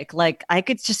hypnotic. Like I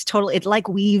could just totally, it like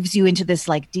weaves you into this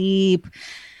like deep,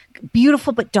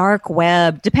 beautiful, but dark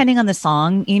web, depending on the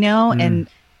song, and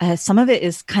some of it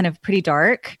is kind of pretty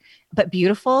dark, but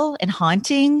beautiful and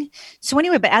haunting. So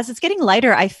anyway, but as it's getting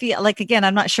lighter, I feel like, again,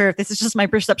 I'm not sure if this is just my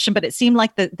perception, but it seemed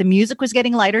like the music was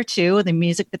getting lighter too, the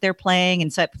music that they're playing.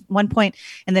 And so at one point,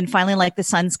 and then finally, like the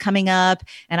sun's coming up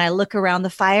and I look around the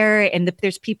fire and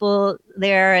there's people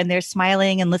there and they're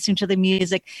smiling and listening to the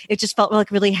music. It just felt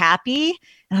like really happy. And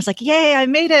I was like, yay, I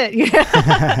made it.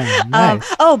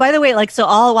 Nice. By the way, like, so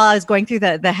all while I was going through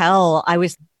the hell, I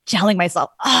was telling myself,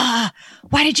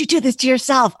 why did you do this to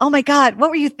yourself? Oh my God, what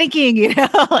were you thinking?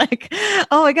 Like,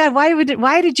 oh my God,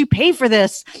 why did you pay for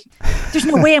this? There's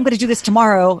no way I'm going to do this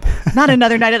tomorrow. Not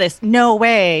another night of this. No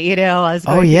way.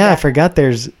 I forgot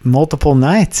there's multiple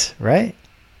nights, right?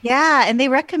 Yeah. And they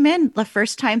recommend the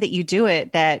first time that you do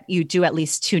it, that you do at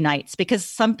least 2 nights because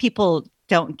some people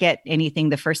don't get anything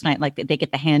the first night, like they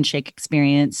get the handshake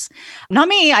experience. Not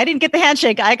me. I didn't get the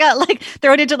handshake. I got like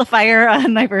thrown into the fire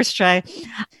on my first try.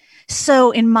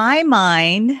 So in my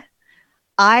mind,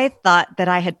 I thought that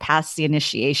I had passed the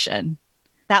initiation.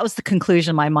 That was the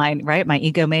conclusion my mind, right? My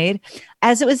ego made.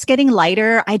 As it was getting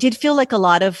lighter, I did feel like a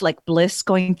lot of like bliss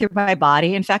going through my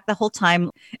body. In fact, the whole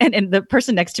time, and the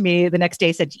person next to me the next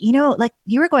day said, like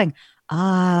you were going, and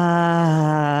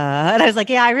I was like,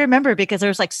 yeah, I remember because there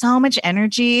was like so much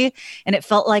energy and it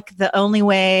felt like the only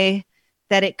way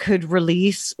that it could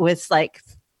release was like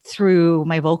through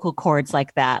my vocal cords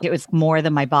like that. It was more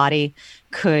than my body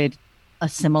could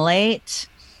assimilate.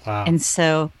 Wow.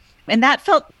 And that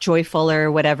felt joyful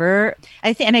or whatever.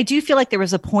 And I do feel like there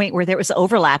was a point where there was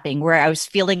overlapping where I was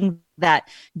feeling that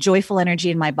joyful energy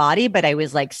in my body, but I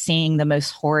was like seeing the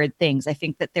most horrid things. I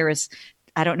think that there was,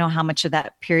 I don't know how much of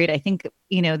that period. I think,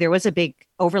 there was a big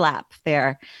overlap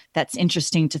there. That's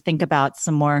interesting to think about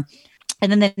some more.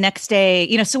 And then the next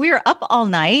day, so we were up all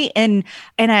night and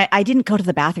I didn't go to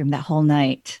the bathroom that whole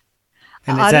night.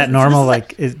 And is that normal?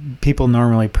 Like people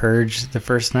normally purge the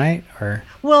first night or?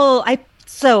 Well,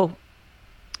 so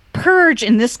purge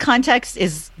in this context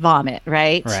is vomit,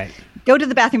 right? Right. Go to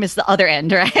the bathroom is the other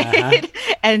end, right? Uh-huh.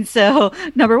 And so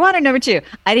number 1 or number 2,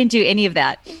 I didn't do any of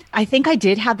that. I think I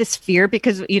did have this fear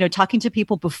because, talking to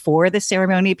people before the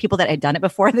ceremony, people that had done it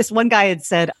before, this one guy had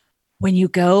said, when you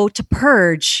go to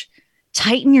purge,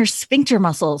 tighten your sphincter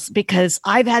muscles because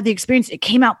I've had the experience. It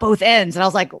came out both ends. And I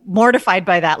was like mortified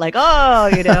by that, like, Whoa.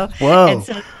 And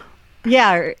so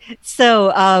Yeah.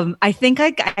 So I think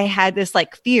I had this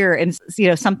like fear, and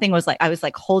something was like I was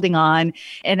like holding on.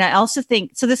 And I also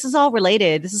think so this is all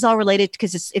related. This is all related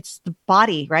because it's the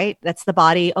body, right? That's the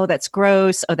body. Oh, that's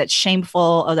gross. Oh, that's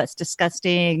shameful. Oh, that's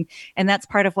disgusting. And that's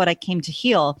part of what I came to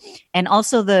heal. And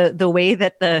also the way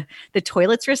that the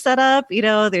toilets were set up,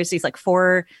 there's these like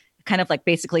four kind of like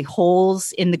basically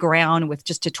holes in the ground with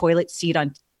just a toilet seat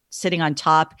on sitting on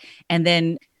top. And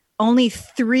then only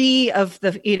three of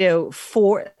the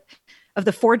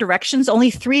four directions, only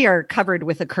three are covered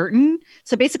with a curtain.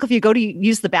 So basically, if you go to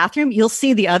use the bathroom, you'll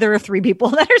see the other three people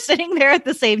that are sitting there at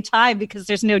the same time because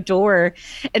there's no door.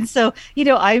 And so,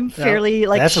 I'm fairly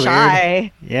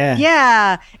shy. Weird. Yeah.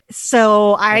 Yeah.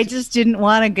 So I just didn't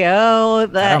want to go.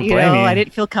 That I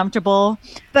didn't feel comfortable.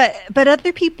 But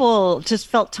other people just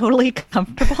felt totally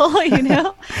comfortable,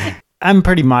 I'm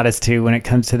pretty modest too when it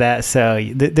comes to that. So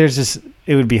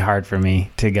it would be hard for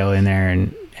me to go in there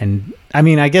and I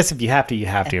mean, I guess if you have to, you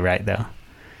have to, right? Though.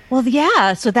 Well,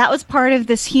 yeah. So that was part of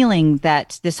this healing,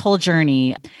 this whole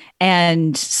journey.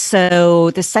 And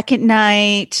so the second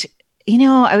night,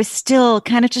 I was still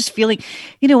kind of just feeling,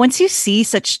 once you see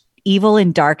such evil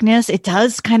and darkness, it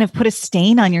does kind of put a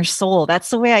stain on your soul. That's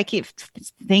the way I keep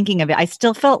thinking of it. I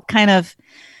still felt kind of,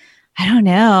 I don't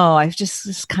know. I just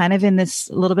was kind of in this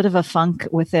little bit of a funk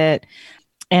with it.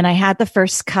 And I had the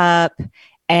first cup,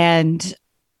 and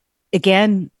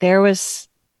again, there was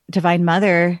Divine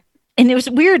Mother. And it was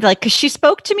weird, like, because she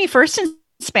spoke to me first in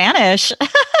Spanish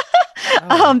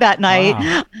that night.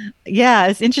 Wow. Yeah,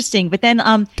 it's interesting. But then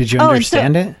did you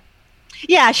understand it?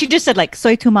 Yeah, she just said like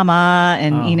 "soy tu mamá"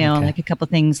 and like a couple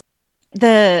things.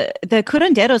 The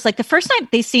curanderos, like the first night,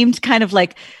 they seemed kind of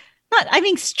like not, I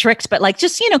think, strict, but like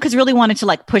just because really wanted to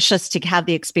like push us to have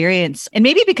the experience, and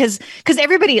maybe because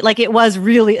everybody like it was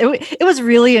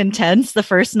really intense the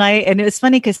first night. And it was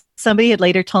funny because somebody had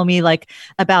later told me like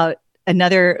about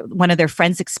another one of their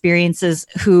friends' experiences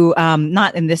who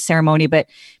not in this ceremony but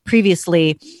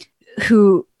previously,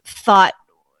 who thought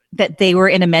that they were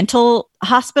in a mental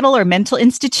hospital or mental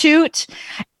institute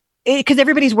because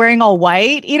everybody's wearing all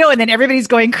white, and then everybody's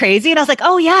going crazy. And I was like,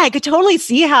 oh yeah, I could totally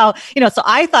see how, so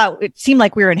I thought it seemed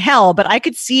like we were in hell, but I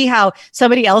could see how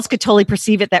somebody else could totally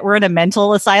perceive it that we're in a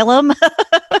mental asylum.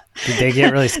 Did they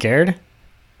get really scared?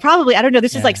 Probably. I don't know.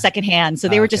 This is like secondhand. So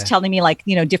they were just telling me like,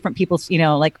 different people's,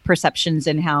 like perceptions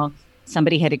and how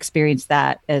somebody had experienced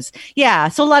that as, yeah.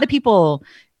 So a lot of people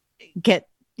get,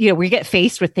 we get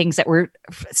faced with things that we're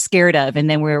scared of. And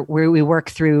then we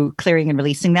work through clearing and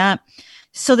releasing that.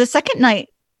 So the second night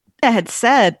I had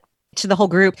said to the whole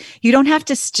group, you don't have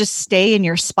to just stay in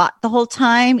your spot the whole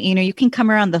time. You can come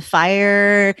around the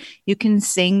fire, you can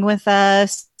sing with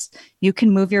us, you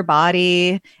can move your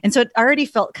body. And so it already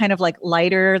felt kind of like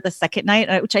lighter the second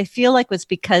night, which I feel like was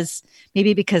because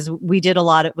we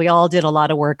all did a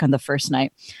lot of work on the first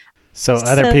night. So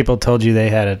other people told you they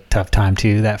had a tough time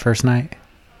too that first night?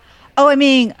 Oh, I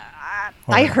mean,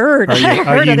 I heard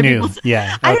other knew. People.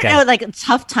 Yeah. I don't know, like a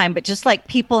tough time, but just like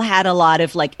people had a lot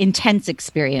of like intense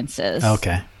experiences.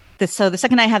 Okay. So the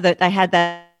second I had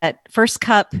that first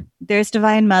cup, there's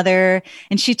Divine Mother,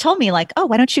 and she told me like, oh,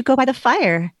 why don't you go by the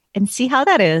fire and see how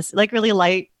that is, like really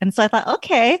light. And so I thought,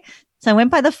 okay. So I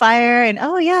went by the fire and,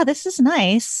 oh yeah, this is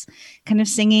nice, kind of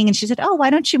singing. And she said, oh,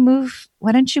 why don't you move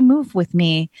with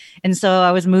me? And so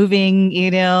I was moving,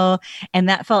 and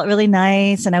that felt really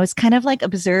nice. And I was kind of like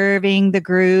observing the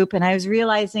group, and I was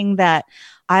realizing that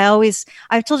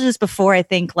I've told you this before, I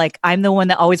think like I'm the one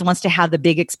that always wants to have the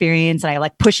big experience, and I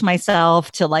like push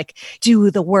myself to like do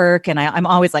the work. And I'm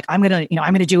always like, I'm going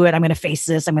to do it. I'm going to face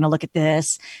this. I'm going to look at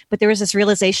this. But there was this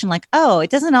realization like, oh, I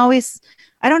don't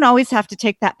always have to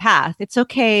take that path. It's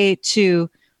okay to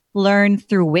learn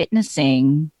through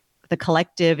witnessing the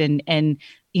collective and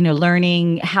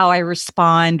learning how I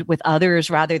respond with others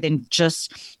rather than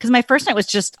just because my first night was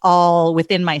just all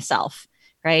within myself.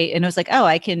 Right. And it was like, oh,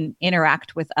 I can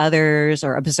interact with others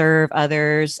or observe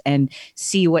others and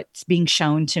see what's being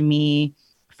shown to me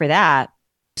for that.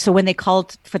 So when they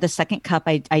called for the second cup,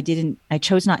 I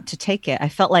chose not to take it. I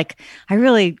felt like I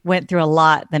really went through a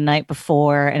lot the night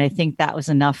before. And I think that was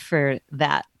enough for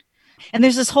that. And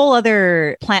there's this whole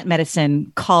other plant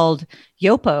medicine called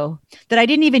Yopo that I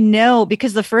didn't even know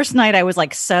because the first night I was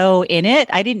like so in it,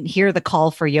 I didn't hear the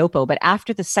call for Yopo. But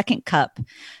after the second cup,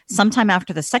 sometime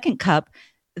after the second cup,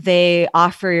 they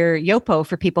offer Yopo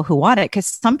for people who want it because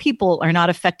some people are not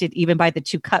affected even by the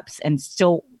 2 cups and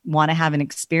still want to have an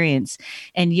experience.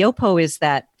 And Yopo is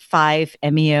that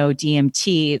 5-MeO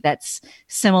DMT that's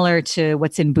similar to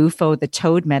what's in Bufo, the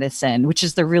toad medicine, which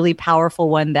is the really powerful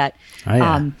one that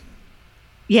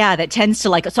Yeah, that tends to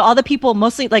like, so all the people,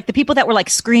 mostly like the people that were like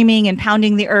screaming and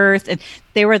pounding the earth, and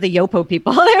they were the Yopo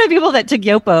people. They were the people that took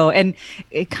Yopo, and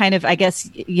it kind of, I guess,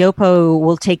 Yopo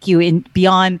will take you in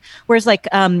beyond. Whereas like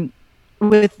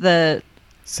with the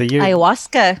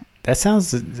ayahuasca,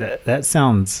 that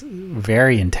sounds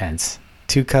very intense.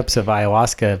 2 cups of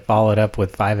ayahuasca followed up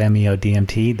with 5-MeO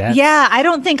DMT. Yeah, I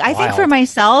think for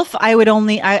myself, I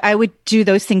would do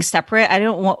those things separate. I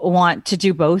don't want to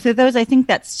do both of those. I think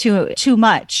that's too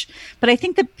much. But I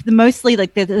think the mostly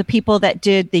like the people that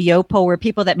did the Yopo were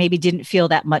people that maybe didn't feel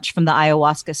that much from the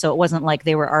ayahuasca. So it wasn't like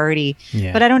they were already,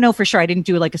 but I don't know for sure. I didn't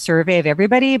do like a survey of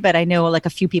everybody, but I know like a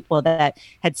few people that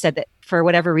had said that for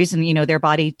whatever reason, you know, their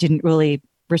body didn't really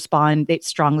respond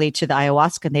strongly to the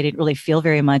ayahuasca, and they didn't really feel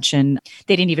very much, and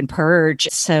they didn't even purge.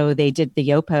 So they did the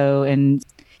Yopo, and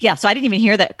yeah, so I didn't even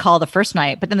hear that call the first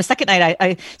night. But then the second night,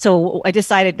 I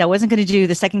decided I wasn't going to do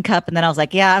the second cup, and then I was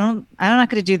like, yeah, I'm not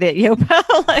going to do the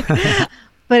Yopo. Like,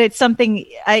 but it's something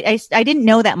I didn't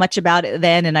know that much about it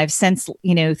then, and I've since,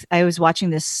 you know, I was watching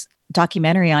this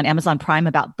documentary on Amazon Prime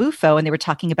about Bufo, and they were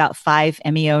talking about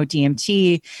 5-MeO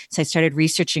DMT. So I started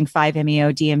researching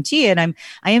 5-MeO DMT, and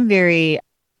I am very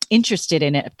interested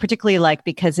in it, particularly like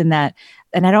because in that,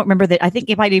 and I don't remember that, I think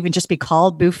it might even just be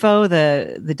called Bufo,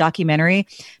 the documentary,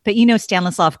 but you know,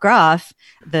 Stanislav Grof,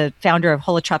 the founder of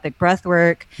holotropic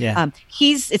breathwork. Yeah.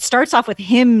 It starts off with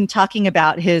him talking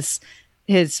about his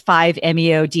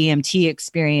 5-MeO DMT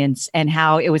experience and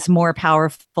how it was more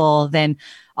powerful than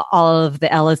all of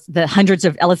the hundreds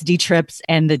of LSD trips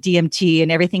and the DMT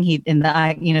and everything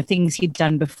things he'd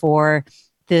done before.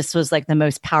 This was like the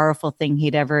most powerful thing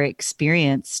he'd ever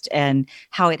experienced, and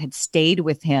how it had stayed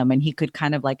with him, and he could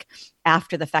kind of like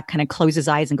after the fact kind of close his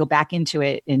eyes and go back into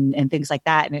it and things like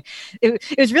that. And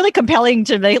it was really compelling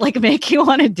to make you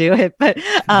want to do it, but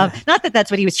not that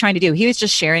that's what he was trying to do. He was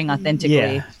just sharing authentically.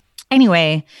 Yeah.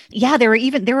 Anyway, yeah, there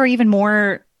were even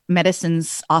more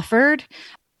medicines offered.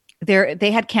 They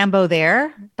had Kambo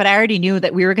there, but I already knew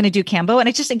that we were going to do Kambo. And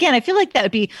I feel like that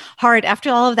would be hard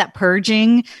after all of that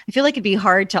purging. I feel like it'd be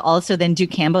hard to also then do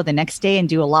Kambo the next day and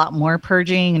do a lot more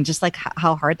purging, and just like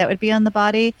how hard that would be on the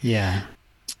body. Yeah.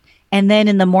 And then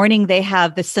in the morning they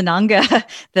have the Sananga,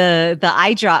 the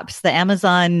eye drops, the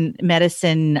Amazon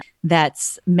medicine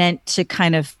that's meant to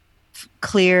kind of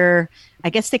clear,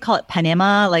 I guess they call it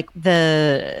panema, like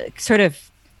the sort of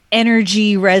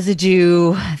energy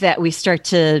residue that we start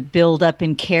to build up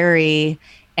and carry.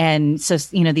 And so,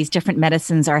 you know, these different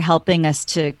medicines are helping us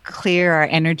to clear our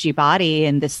energy body,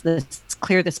 and this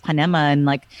clear this panema, and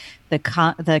like the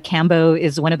Kambo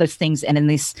is one of those things. And in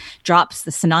these drops,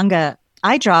 the Sananga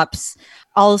eye drops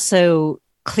also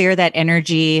clear that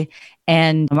energy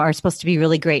and are supposed to be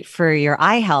really great for your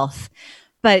eye health.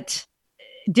 But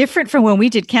different from when we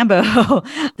did Kambo,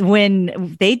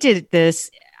 when they did this,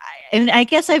 and I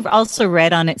guess I've also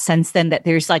read on it since then that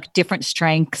there's like different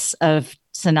strengths of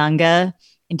Sananga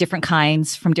in different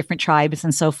kinds from different tribes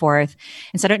and so forth.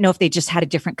 And so I don't know if they just had a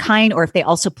different kind or if they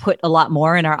also put a lot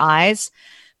more in our eyes,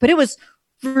 but it was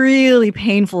really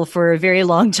painful for a very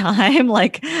long time,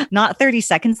 like not 30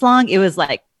 seconds long. It was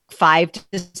like 5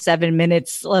 to 7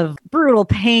 minutes of brutal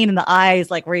pain in the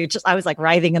eyes, like where I was like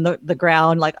writhing in the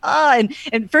ground, like, and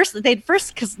first,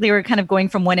 because they were kind of going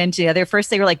from one end to the other. First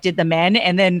they were like, did the men.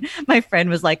 And then my friend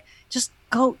was like, just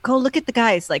go look at the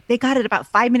guys. Like they got it about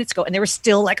 5 minutes ago and they were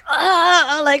still like,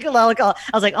 I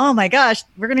was like, oh my gosh,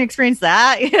 we're going to experience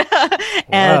that.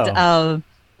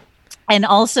 And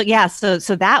also, yeah, so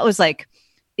that was like,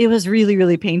 it was really,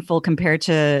 really painful compared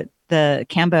to the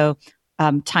Kambo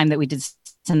time that we did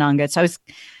Sananga. So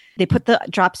they put the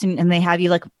drops in and they have you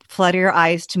like flutter your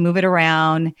eyes to move it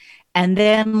around. And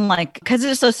then like, cause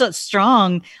it's so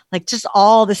strong, like just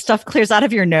all the stuff clears out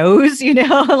of your nose, you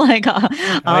know, like,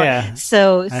 yeah.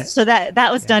 So that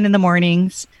was done in the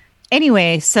mornings.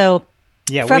 Anyway, so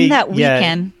that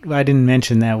weekend. Yeah, I didn't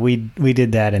mention that we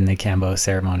did that in the Kambo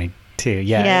ceremony too.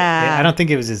 Yeah. I don't think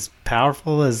it was as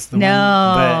powerful as the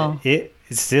one, but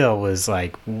it still was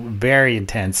like very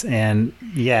intense. And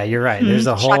yeah, you're right. There's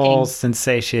a whole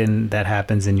sensation that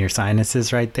happens in your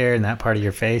sinuses right there in that part of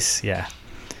your face. Yeah.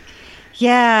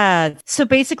 Yeah. So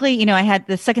basically, you know, I had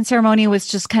the second ceremony was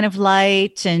just kind of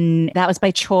light, and that was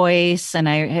by choice. And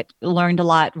I had learned a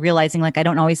lot, realizing like I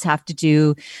don't always have to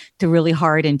do the really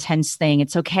hard, intense thing.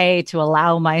 It's okay to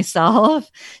allow myself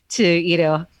to, you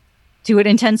know, do it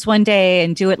intense one day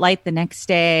and do it light the next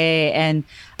day. And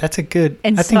that's a good,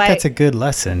 I think that's a good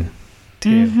lesson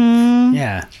too. Mm-hmm.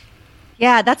 Yeah.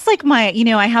 Yeah. That's like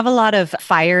I have a lot of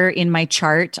fire in my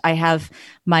chart. I have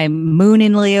my moon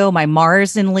in Leo, my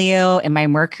Mars in Leo, and my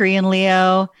Mercury in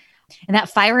Leo. And that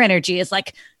fire energy is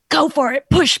like go for it,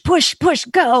 push, push, push,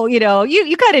 go. You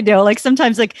kind of know, like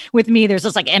sometimes like with me, there's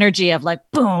this like energy of like,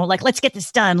 boom, like, let's get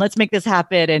this done. Let's make this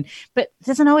happen. But it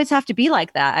doesn't always have to be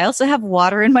like that. I also have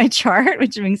water in my chart,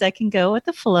 which means I can go with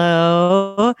the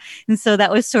flow. And so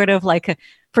that was sort of like a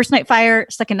first night fire,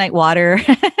 second night water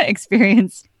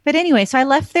experience. But anyway, so I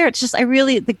left there. It's just,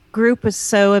 the group was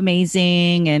so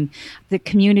amazing and the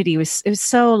community it was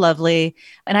so lovely.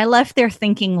 And I left there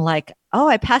thinking like, oh,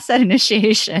 I passed that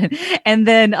initiation. And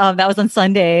then that was on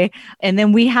Sunday. And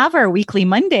then we have our weekly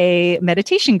Monday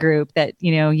meditation group that,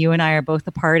 you and I are both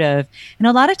a part of. And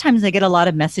a lot of times I get a lot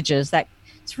of messages that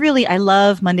I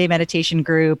love Monday meditation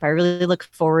group. I really look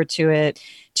forward to it.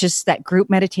 Just that group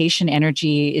meditation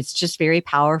energy, it's just very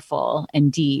powerful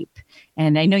and deep.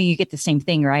 And I know you get the same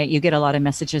thing, right? You get a lot of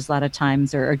messages a lot of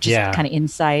times or just kind of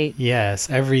insight. Yes,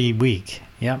 every week.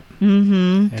 Yep.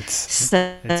 Mm-hmm. It's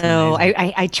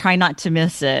I try not to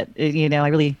miss it.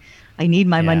 I need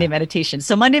my Monday meditation.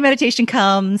 So Monday meditation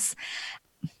comes,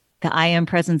 the I am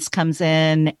presence comes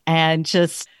in and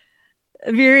just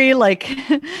very like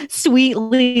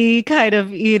sweetly kind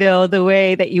of, the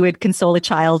way that you would console a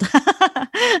child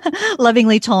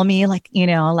lovingly told me like,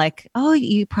 oh,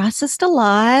 you processed a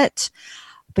lot,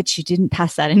 but you didn't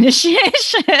pass that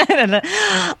initiation. And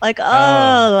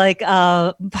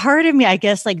part of me, I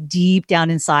guess like deep down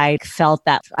inside felt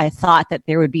that I thought that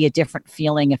there would be a different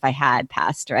feeling if I had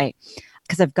passed, right?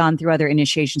 Because I've gone through other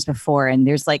initiations before and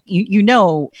there's like,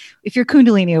 if your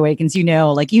Kundalini awakens,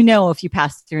 if you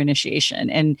pass through initiation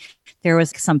and there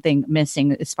was something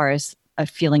missing as far as a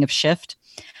feeling of shift.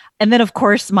 And then of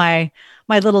course my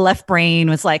little left brain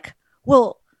was like,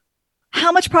 well,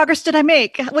 how much progress did I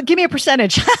make? Well, give me a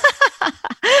percentage.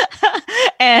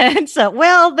 And so,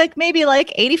 like maybe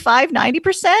like 85,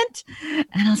 90%. And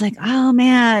I was like, oh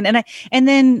man. And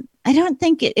then I don't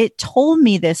think it told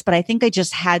me this, but I think I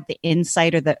just had the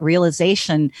insight or the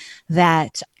realization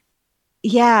that,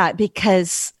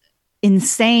 because in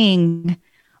saying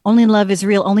only love is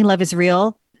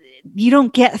real, you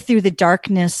don't get through the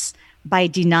darkness by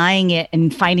denying it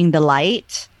and finding the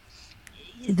light.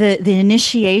 The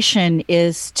initiation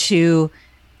is to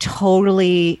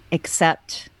totally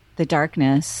accept the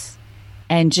darkness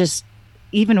and just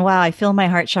I feel my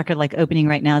heart chakra like opening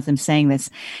right now as I'm saying this,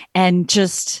 and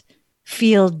just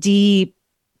feel deep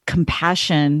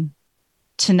compassion,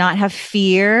 to not have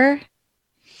fear,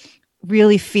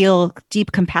 really feel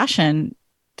deep compassion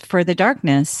for the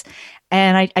darkness.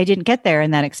 And I didn't get there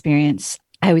in that experience.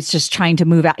 I was just trying to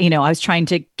move out, I was trying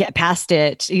to get past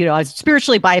it. I was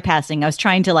spiritually bypassing. I was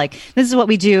trying to this is what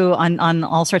we do on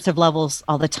all sorts of levels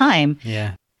all the time.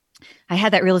 Yeah. I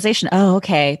had that realization. Oh,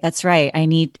 okay. That's right.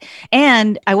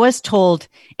 And I was told,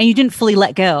 and you didn't fully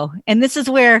let go. And this is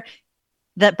where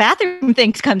the bathroom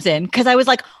thing comes in. Cause I was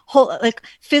like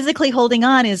physically holding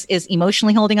on is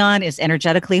emotionally holding on, is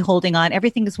energetically holding on.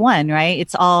 Everything is one, right?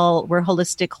 We're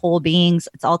holistic whole beings.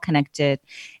 It's all connected.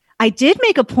 I did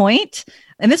make a point,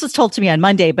 and this was told to me on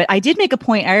Monday, but I did make a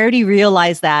point. I already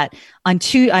realized that on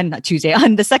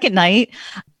the second night,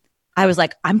 I was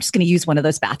like, I'm just going to use one of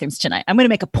those bathrooms tonight. I'm going to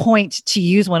make a point to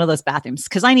use one of those bathrooms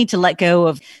because I need to let go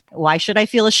of why should I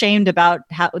feel ashamed about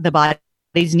how the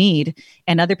body's need,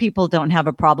 and other people don't have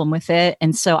a problem with it.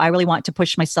 And so I really want to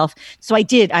push myself. So I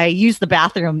did. I used the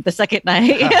bathroom the second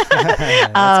night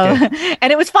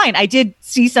and it was fine. I did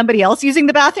see somebody else using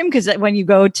the bathroom because when you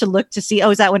go to look to see,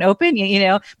 oh, is that one open?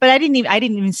 But I didn't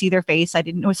even see their face.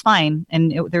 It was fine.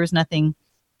 And there was nothing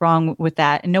wrong with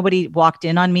that. And nobody walked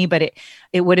in on me, but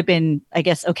it would have been, I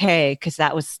guess, okay. Cause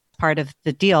that was part of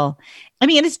the deal. I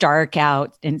mean, it's dark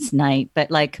out and it's night, but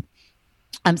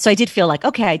so I did feel like,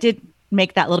 okay, I did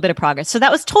make that little bit of progress. So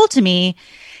that was told to me.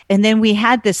 And then we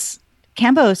had this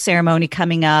Kambo ceremony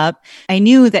coming up. I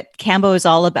knew that Kambo is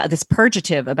all about this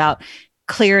purgative, about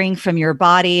clearing from your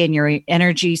body and your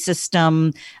energy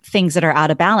system, things that are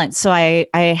out of balance. So I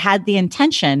had the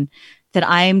intention that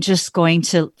I'm just going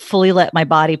to fully let my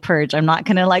body purge. I'm not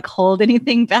going to hold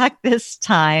anything back this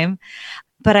time.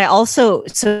 But I also,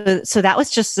 so that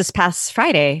was just this past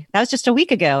Friday. That was just a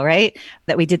week ago, right?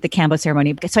 That we did the Kambo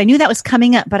ceremony. So I knew that was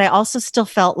coming up, but I also still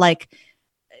felt like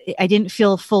I didn't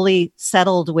feel fully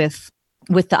settled with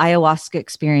the ayahuasca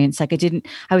experience. I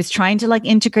was trying to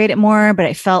integrate it more, but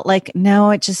I felt like, no,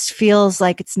 it just feels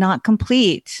like it's not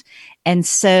complete. And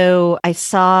so I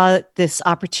saw this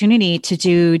opportunity to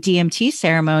do DMT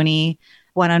ceremony,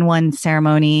 one-on-one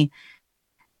ceremony.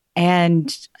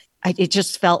 And I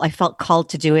felt called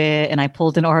to do it, and I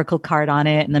pulled an oracle card on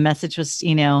it, and the message was,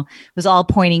 was all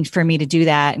pointing for me to do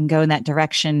that and go in that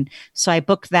direction. So I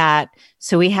booked that.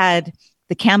 So we had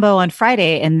the Cambo on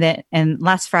Friday and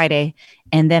last Friday.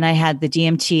 And then I had the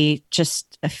DMT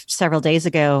just several days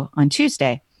ago on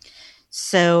Tuesday.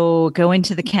 So go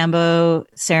into the Cambo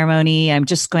ceremony. I'm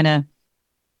just going to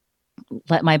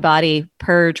let my body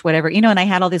purge whatever, and I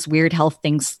had all these weird health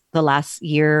things the last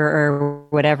year or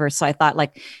whatever. So I thought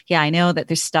like, yeah, I know that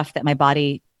there's stuff that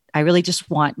I really just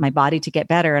want my body to get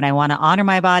better, and I want to honor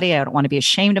my body. I don't want to be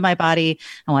ashamed of my body.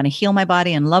 I want to heal my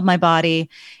body and love my body.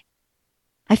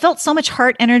 I felt so much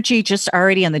heart energy just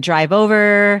already on the drive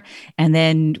over. And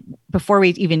then before we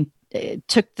even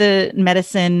took the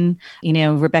medicine,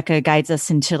 Rebecca guides us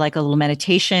into like a little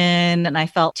meditation, and I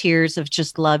felt tears of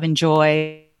just love and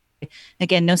joy.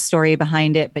 Again, no story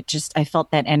behind it, but just I felt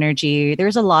that energy. There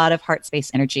was a lot of heart space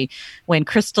energy. When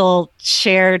Crystal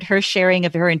shared her sharing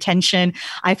of her intention,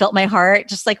 I felt my heart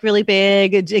just like really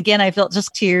big. Again, I felt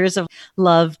just tears of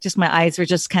love. Just my eyes were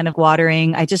just kind of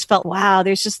watering. I just felt, wow,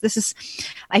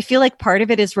 I feel like part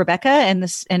of it is Rebecca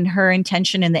and her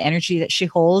intention and the energy that she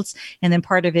holds. And then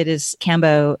part of it is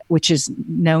Cambo, which is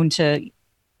known to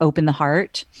open the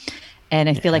heart. And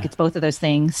I feel like it's both of those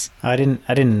things. I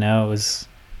didn't know it was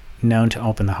known to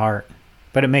open the heart,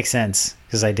 but it makes sense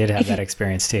because I did have that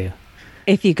experience too.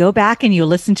 If you go back and you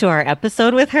listen to our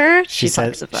episode with her, she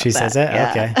says it. Yeah.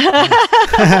 Okay.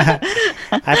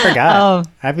 I forgot.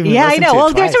 I know.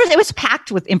 Well, it was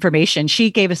packed with information. She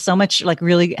gave us so much like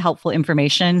really helpful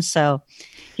information. So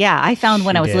yeah, I found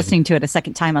when I was listening to it a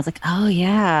second time, I was like, oh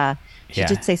yeah, she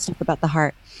did say stuff about the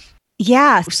heart.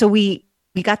 Yeah. So we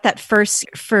got that first.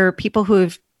 For people who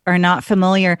are not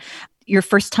familiar, your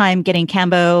first time getting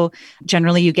Cambo,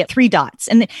 generally you get 3 dots.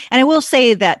 And I will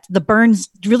say that the burns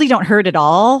really don't hurt at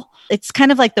all. It's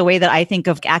kind of like the way that I think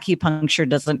of acupuncture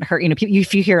doesn't hurt.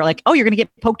 If you hear like, oh, you're going to get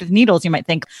poked with needles, you might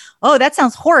think, oh, that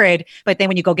sounds horrid. But then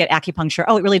when you go get acupuncture,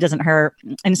 oh, it really doesn't hurt.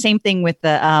 And same thing with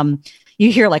the,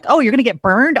 you hear like, oh, you're going to get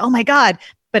burned. Oh my God.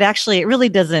 But actually it really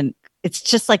doesn't. It's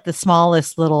just like the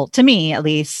smallest little, to me at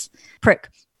least, prick.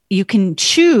 You can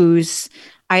choose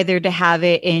either to have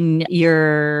it in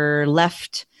your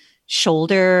left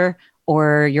shoulder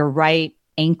or your right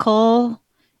ankle.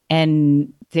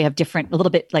 And they have different, a little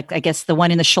bit like, I guess the one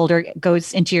in the shoulder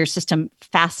goes into your system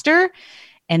faster.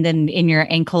 And then in your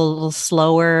ankle,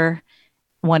 slower.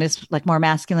 One is like more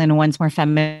masculine and one's more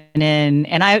feminine.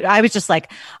 And I was just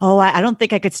like, oh, I don't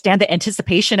think I could stand the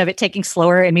anticipation of it taking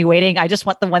slower and me waiting. I just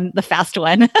want the fast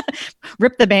one.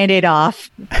 Rip the Band-Aid off.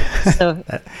 So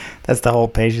that's the whole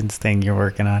patience thing you're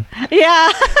working on.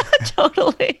 Yeah,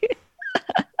 totally.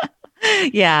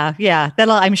 Yeah.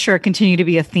 That'll, I'm sure, continue to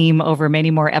be a theme over many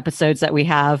more episodes that we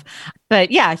have. But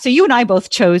yeah, so you and I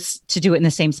both chose to do it in the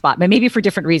same spot, but maybe for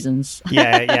different reasons.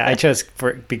 Yeah. I chose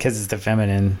because it's the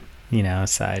feminine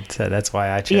side. So that's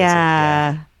why I chose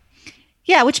it.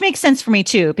 Yeah, which makes sense for me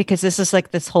too, because this is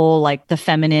like this whole like the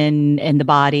feminine and the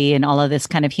body and all of this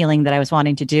kind of healing that I was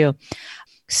wanting to do.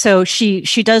 So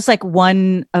she does like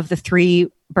one of the 3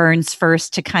 burns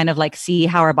first to kind of like see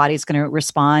how our body's going to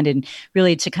respond and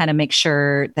really to kind of make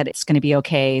sure that it's going to be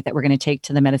okay, that we're going to take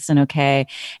to the medicine okay.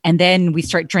 And then we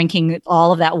start drinking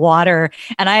all of that water.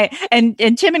 And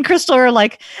Tim and Crystal are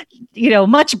like,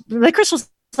 much like Crystal's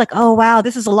like, oh, wow,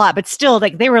 this is a lot. But still,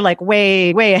 like they were like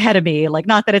way, way ahead of me. Like,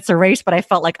 not that it's a race, but I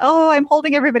felt like, oh, I'm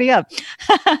holding everybody up.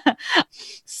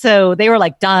 So they were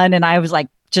like done. And I was like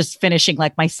just finishing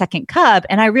like my second cup.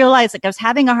 And I realized like I was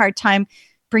having a hard time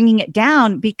bringing it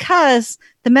down because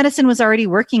the medicine was already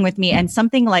working with me, and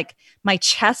something like my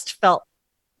chest felt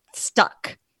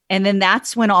stuck. And then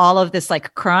that's when all of this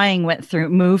like crying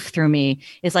moved through me.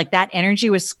 Is like that energy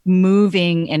was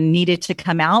moving and needed to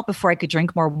come out before I could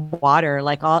drink more water.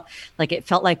 It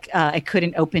felt like I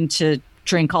couldn't open to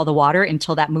drink all the water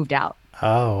until that moved out.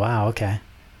 Oh, wow. Okay.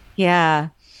 Yeah.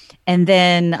 And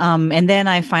then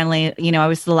I finally, I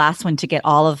was the last one to get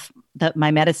all of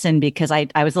my medicine because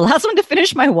I was the last one to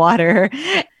finish my water.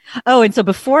 Oh, and so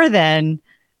before then,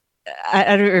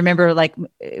 I don't remember like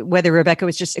whether Rebecca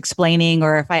was just explaining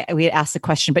or if we had asked the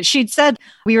question, but she'd said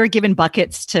we were given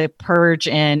buckets to purge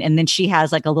in, and then she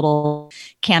has like a little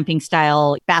camping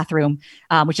style bathroom,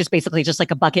 which is basically just like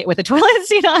a bucket with a toilet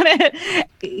seat on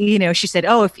it. She said,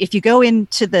 oh, if you go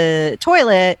into the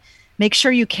toilet, make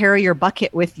sure you carry your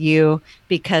bucket with you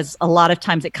because a lot of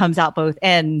times it comes out both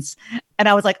ends. And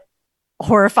I was like,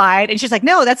 horrified. And she's like,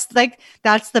 no, that's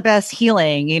the best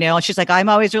healing, And she's like, I'm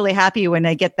always really happy when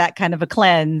I get that kind of a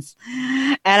cleanse.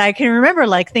 And I can remember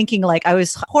like thinking like I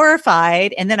was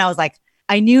horrified. And then I was like,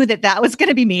 I knew that was going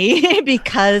to be me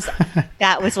because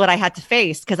that was what I had to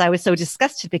face because I was so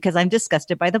disgusted because I'm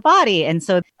disgusted by the body. And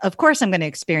so of course I'm going to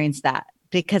experience that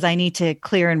because I need to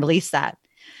clear and release that.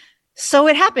 So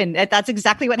it happened. That's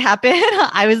exactly what happened.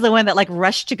 I was the one that like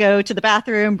rushed to go to the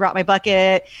bathroom, brought my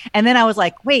bucket. And then I was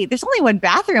like, wait, there's only one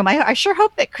bathroom. I sure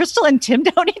hope that Crystal and Tim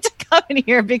don't need to come in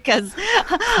here because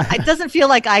it doesn't feel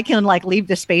like I can like leave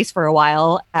the space for a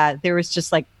while. There was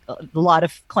just like a lot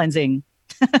of cleansing.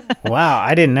 Wow.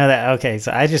 I didn't know that. Okay.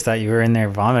 So I just thought you were in there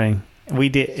vomiting. We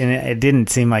did. And it didn't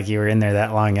seem like you were in there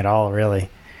that long at all, really.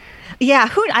 Yeah,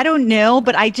 I don't know,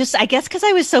 but I guess because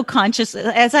I was so conscious,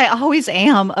 as I always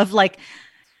am, of like,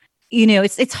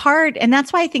 it's hard, and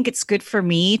that's why I think it's good for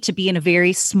me to be in a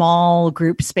very small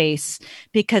group space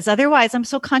because otherwise I'm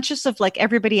so conscious of like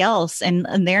everybody else and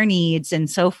their needs and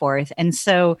so forth. And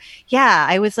so, yeah,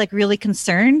 I was like really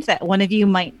concerned that one of you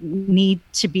might need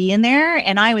to be in there,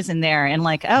 and I was in there, and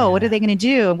like, oh, what are they going to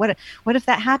do? What if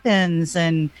that happens?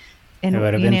 And it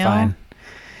would have been fine.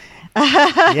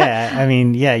 Yeah, I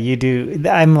mean, yeah, you do.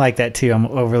 I'm like that too. I'm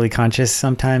overly conscious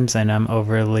sometimes, and I'm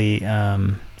overly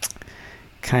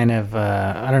kind of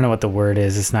I don't know what the word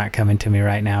is. It's not coming to me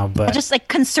right now, but just like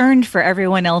concerned for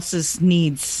everyone else's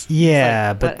needs. Yeah,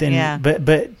 like, but then yeah.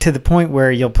 but to the point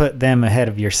where you'll put them ahead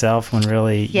of yourself when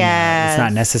really it's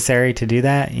not necessary to do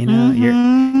that.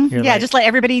 You're yeah, like, just let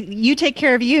everybody, you take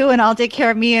care of you and I'll take care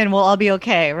of me and we'll all be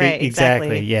okay. Right.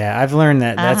 Exactly. Yeah. I've learned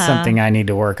that that's something I need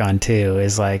to work on too,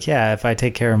 is like, yeah, if I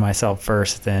take care of myself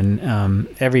first, then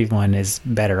everyone is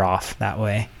better off that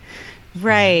way.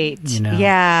 Right.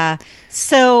 Yeah.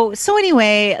 So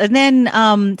anyway, and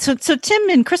then so Tim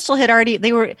and Crystal had already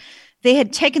they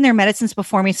had taken their medicines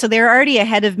before me, so they were already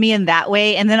ahead of me in that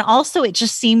way. And then also it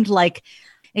just seemed like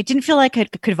it didn't feel like I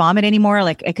could vomit anymore,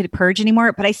 like I could purge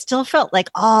anymore, but I still felt like,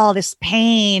 this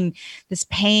pain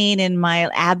in my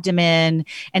abdomen.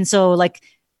 And so like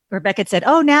Rebecca said,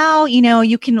 oh, now,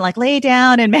 you can like lay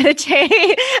down and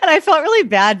meditate. And I felt really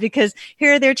bad because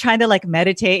here they're trying to like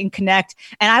meditate and connect.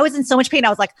 And I was in so much pain. I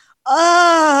was like,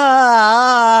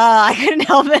 I couldn't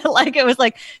help it. Like, it was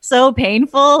like so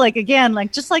painful. Like, again,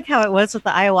 like just like how it was with the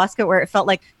ayahuasca, where it felt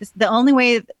like the only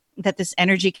way that this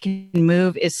energy can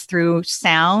move is through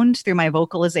sound, through my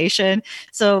vocalization.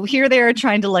 So here they are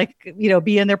trying to like,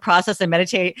 be in their process and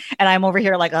meditate. And I'm over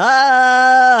here like,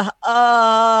 No,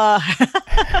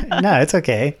 it's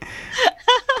okay.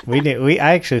 I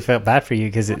actually felt bad for you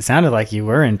because it sounded like you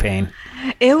were in pain.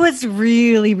 It was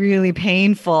really, really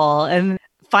painful. And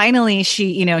finally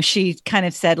she kind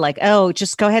of said like, oh,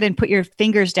 just go ahead and put your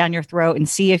fingers down your throat and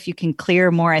see if you can clear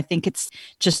more. I think it's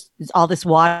just all this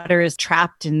water is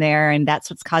trapped in there and that's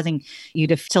what's causing you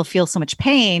to still feel so much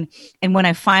pain. And when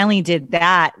I finally did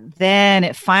that, then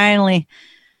it finally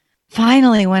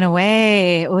went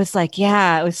away. It was like,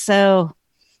 yeah, it was so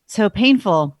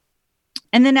painful.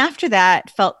 And then after that,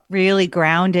 felt really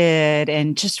grounded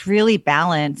and just really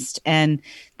balanced. And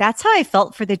that's how I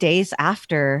felt for the days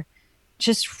after.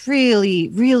 Just really,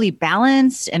 really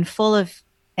balanced and full of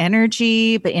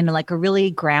energy, but in like a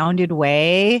really grounded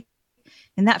way.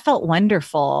 And that felt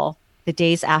wonderful the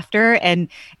days after. And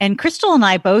Crystal and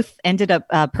I both ended up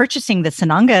purchasing the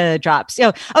Sananga drops.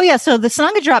 Oh yeah. So the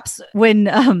Sananga drops, when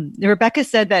Rebecca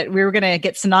said that we were going to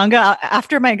get Sananga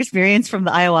after my experience from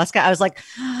the ayahuasca, I was like,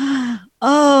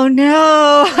 oh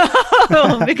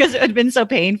no, because it had been so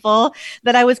painful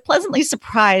that I was pleasantly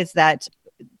surprised that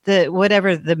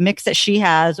the mix that she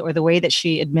has or the way that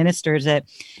she administers it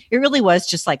really was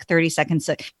just like 30 seconds.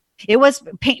 It was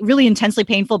really intensely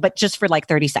painful, but just for like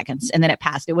 30 seconds. And then it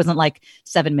passed. It wasn't like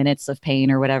 7 minutes of pain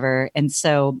or whatever. And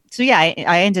so yeah,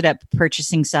 I ended up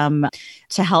purchasing some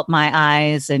to help my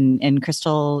eyes, and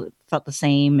Crystal felt the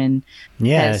same, and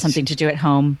had something to do at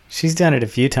home. She's done it a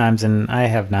few times, and I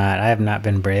have not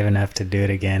been brave enough to do it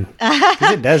again,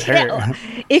 because it does hurt. Yeah,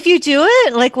 if you do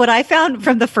it, like what I found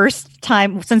from the first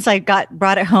time since I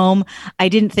brought it home, I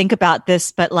didn't think about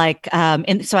this, but like,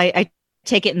 and so I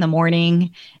take it in the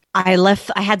morning. I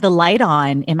had the light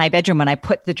on in my bedroom when I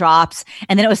put the drops,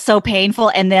 and then it was so painful.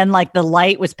 And then like the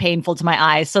light was painful to my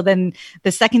eyes. So then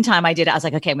the second time I did it, I was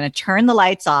like, okay, I'm going to turn the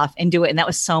lights off and do it. And that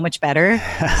was so much better.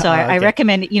 So I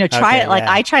recommend, try it. Like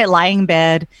I try it lying in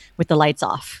bed with the lights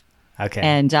off. Okay.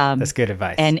 And that's good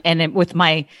advice. And with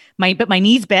my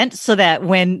knees bent so that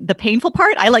when the painful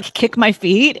part, I like kick my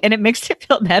feet and it makes it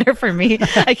feel better for me.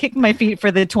 I kick my feet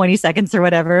for the 20 seconds or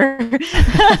whatever.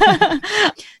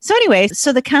 So anyway,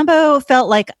 so the Kambo felt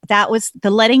like that was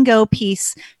the letting go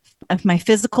piece of my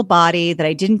physical body that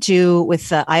I didn't do with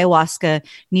the ayahuasca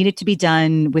needed to be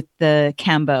done with the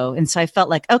Kambo. And so I felt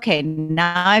like, okay,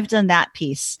 now I've done that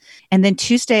piece. And then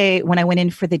Tuesday, when I went in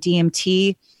for the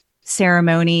DMT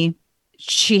ceremony,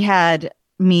 she had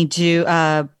me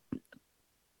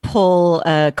pull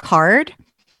a card,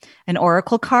 an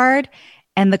oracle card.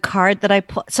 And the card that I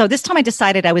pulled, so this time I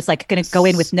decided I was like going to go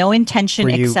in with no intention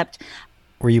except.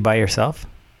 Were you by yourself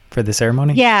for the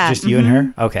ceremony? Yeah. Just you and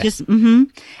her? Okay.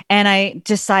 And I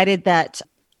decided that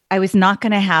I was not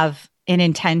going to have an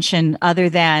intention other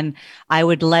than I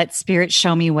would let spirit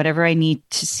show me whatever I need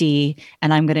to see.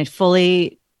 And I'm going to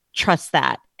fully trust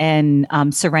that and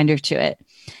surrender to it.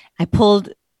 I pulled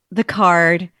the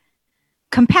card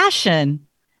compassion.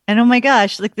 And oh my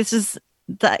gosh, like this is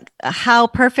how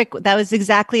perfect. That was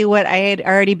exactly what I had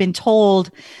already been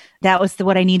told. That was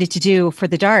what I needed to do for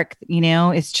the dark,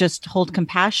 it's just hold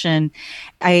compassion.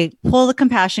 I pull the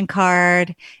compassion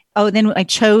card. Oh, then I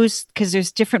chose, because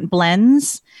there's different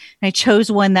blends. And I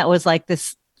chose one that was like the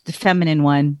feminine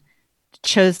one,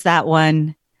 chose that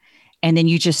one. And then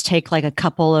you just take like a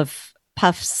couple of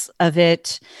puffs of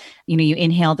it. You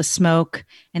inhale the smoke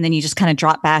and then you just kind of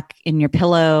drop back in your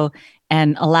pillow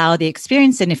and allow the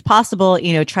experience. And if possible,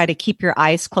 try to keep your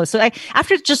eyes closed. So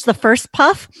after just the first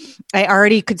puff, I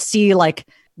already could see like,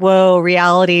 whoa,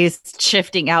 reality is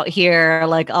shifting out here.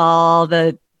 Like all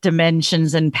the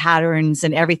dimensions and patterns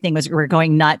and everything were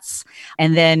going nuts.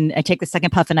 And then I take the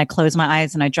second puff and I close my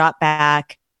eyes and I drop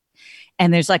back.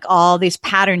 And there's like all these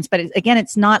patterns, but again,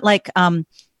 it's not like,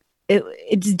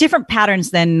 it's different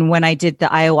patterns than when I did the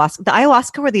ayahuasca. The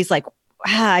ayahuasca were these like,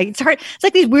 it's hard. It's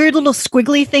like these weird little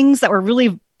squiggly things that were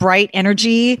really bright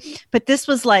energy. But this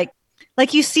was like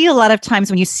you see a lot of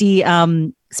times when you see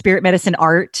spirit medicine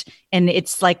art, and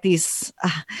it's like these,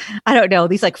 I don't know,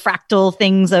 these like fractal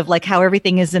things of like how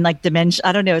everything is in like dimension.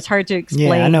 I don't know. It's hard to explain.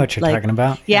 Yeah, I know what you're talking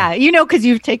about. Yeah, because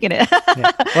you've taken it.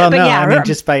 Yeah. Well, I mean,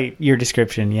 just by your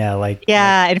description,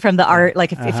 and from the art,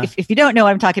 like if you don't know what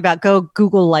I'm talking about, go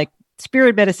Google like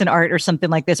spirit medicine art or something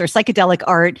like this, or psychedelic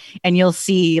art, and you'll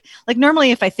see, like,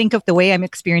 normally if I think of the way I'm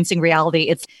experiencing reality,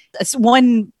 it's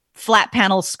one flat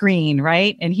panel screen,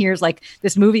 right? And here's like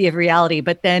this movie of reality.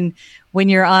 But then when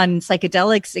you're on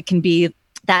psychedelics, it can be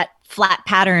that flat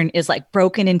pattern is like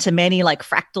broken into many like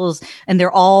fractals, and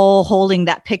they're all holding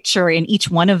that picture in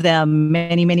each one of them,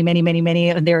 many,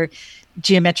 and they're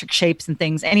geometric shapes and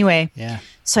things. Anyway,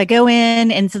 so I go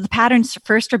in, and so the patterns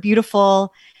first are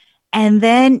beautiful. And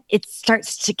then it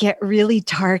starts to get really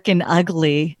dark and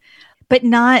ugly, but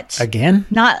not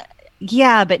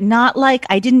but not like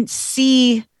I didn't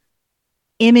see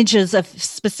images of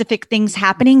specific things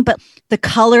happening, but the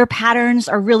color patterns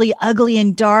are really ugly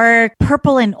and dark,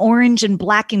 purple and orange and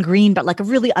black and green, but like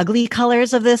really ugly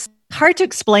colors of this. Hard to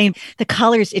explain the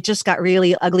colors. It just got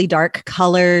really ugly, dark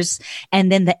colors. And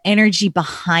then the energy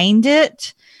behind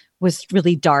it was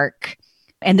really dark.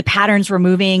 And the patterns were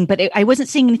moving, but I wasn't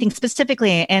seeing anything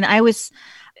specifically. And I was,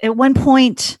 at one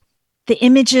point, the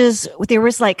images, there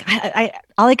was like,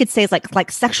 all I could say is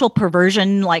like sexual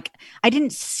perversion. Like I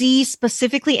didn't see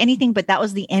specifically anything, but that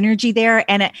was the energy there.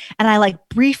 And I like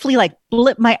briefly like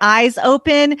blipped my eyes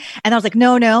open, and I was like,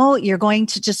 no, you're going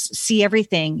to just see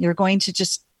everything. You're going to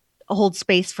just hold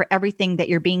space for everything that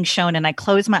you're being shown. And I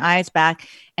closed my eyes back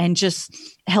and just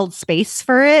held space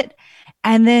for it.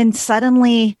 And then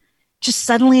suddenly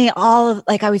all of,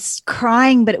 like, I was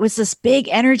crying, but it was this big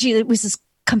energy. It was this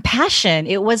compassion.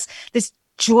 It was this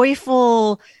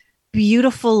joyful,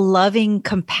 beautiful, loving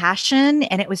compassion.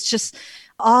 And it was just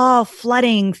all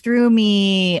flooding through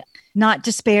me, not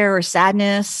despair or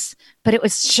sadness, but it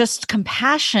was just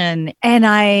compassion. And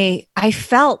I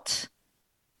felt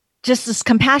just this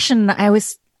compassion.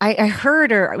 I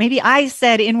heard, or maybe I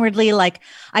said inwardly, like,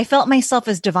 I felt myself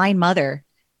as Divine Mother.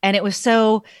 And it was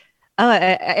so,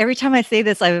 every time I say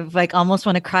this, I like almost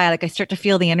want to cry. Like I start to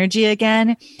feel the energy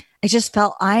again. I just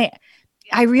felt, I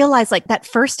realized, like, that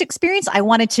first experience, I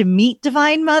wanted to meet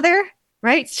Divine Mother,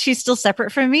 right? She's still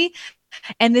separate from me.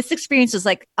 And this experience was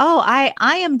like, I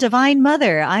am Divine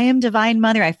Mother. I am Divine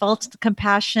Mother. I felt the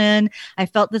compassion. I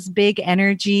felt this big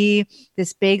energy,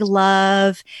 this big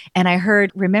love. And I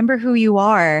heard, remember who you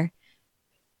are.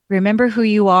 Remember who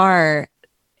you are.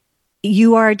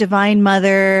 You are Divine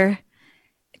Mother.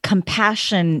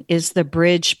 Compassion is the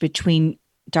bridge between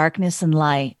darkness and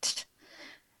light.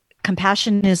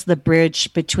 Compassion is the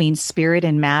bridge between spirit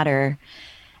and matter.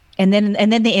 And then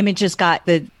the images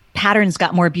the patterns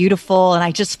got more beautiful, and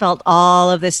I just felt all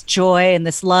of this joy and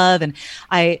this love. And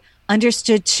I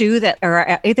understood too that,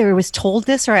 or either I was told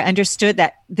this, or I understood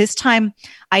that this time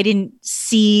I didn't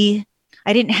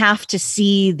have to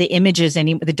see the images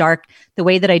the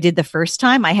way that I did the first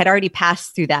time. I had already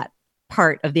passed through that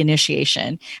part of the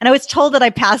initiation. And I was told that I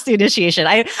passed the initiation.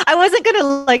 I wasn't going to,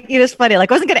 like, it's funny,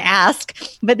 like I wasn't going to ask,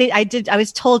 but I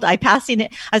was told I passed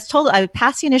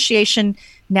the initiation.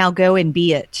 Now go and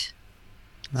be it.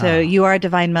 So you are a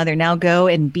Divine Mother. Now go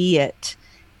and be it.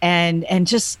 And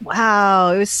just,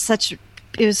 wow, it was such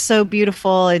so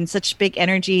beautiful and such big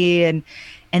energy. And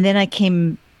then I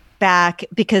came back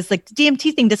because like the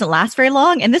DMT thing doesn't last very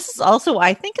long. And this is also why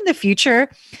I think in the future,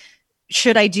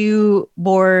 should I do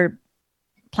more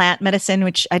plant medicine,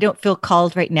 which I don't feel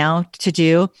called right now to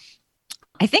do.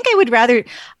 I think I would rather,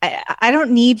 I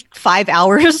don't need 5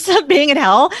 hours of being in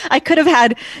hell. I could have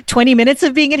had 20 minutes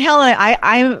of being in hell.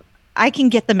 And I can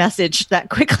get the message that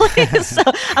quickly. So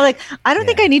I'm like, I don't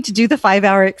think I need to do the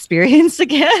 5-hour experience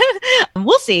again.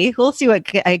 We'll see. We'll see what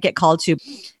I get called to.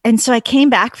 And so I came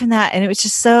back from that and it was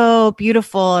just so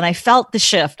beautiful. And I felt the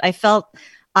shift. I felt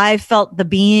the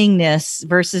beingness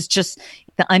versus just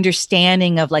the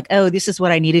understanding of like, oh, this is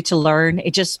what I needed to learn.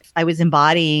 I was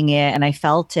embodying it and I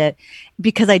felt it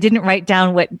because I didn't write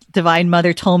down what Divine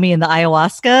Mother told me in the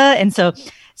ayahuasca. And so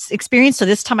experience. So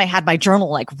this time I had my journal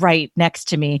like right next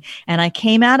to me and I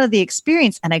came out of the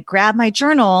experience and I grabbed my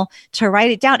journal to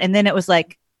write it down. And then it was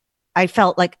like, I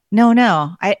felt like, no,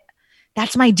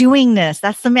 that's my doingness.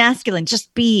 That's the masculine,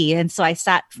 just be. And so I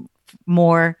sat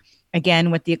more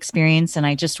again with the experience and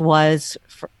I just was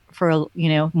for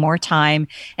more time.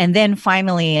 And then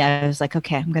finally I was like,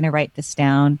 okay, I'm going to write this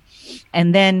down.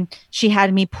 And then she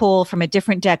had me pull from a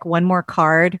different deck, one more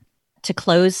card to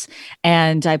close.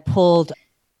 And I pulled,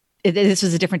 this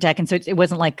was a different deck. And so it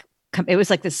wasn't like, it was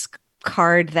like this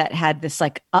card that had this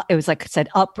like, it was like, it said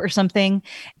up or something.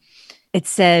 It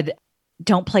said,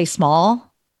 don't play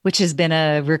small, which has been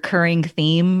a recurring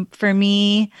theme for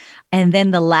me. And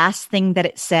then the last thing that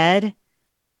it said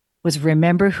was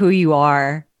remember who you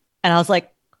are. And I was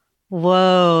like,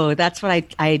 whoa, that's what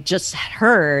I just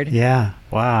heard. Yeah.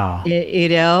 Wow.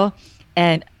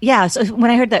 And yeah, so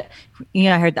when I heard that,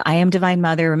 I heard that I am Divine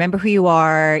Mother, remember who you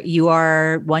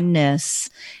are oneness.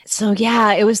 So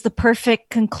yeah, it was the perfect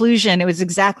conclusion. It was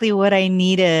exactly what I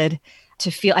needed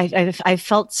to feel. I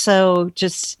felt so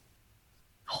just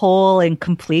whole and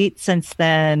complete since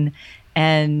then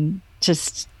and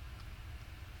just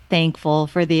thankful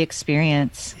for the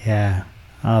experience. Yeah.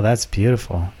 Oh, that's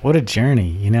beautiful. What a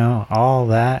journey, all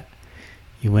that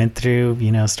you went through,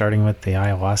 starting with the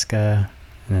ayahuasca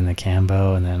and then the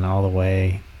Kambo and then all the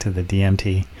way to the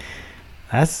DMT.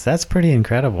 That's pretty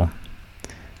incredible.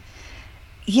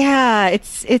 Yeah,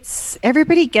 it's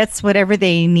everybody gets whatever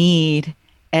they need.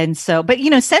 And so, but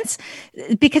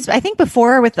because I think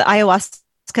before with the ayahuasca,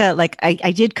 like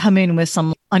I did come in with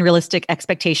some unrealistic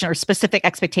expectation or specific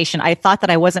expectation. I thought that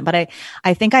I wasn't, but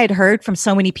I think I had heard from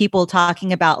so many people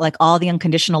talking about like all the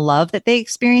unconditional love that they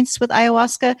experienced with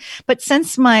ayahuasca. But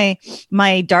since my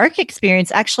dark experience,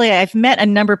 actually, I've met a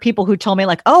number of people who told me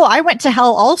like, oh, I went to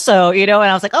hell also, and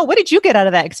I was like, oh, what did you get out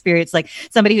of that experience? Like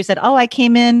somebody who said, oh, I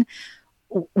came in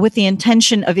with the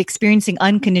intention of experiencing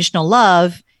unconditional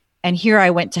love. And here I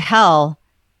went to hell.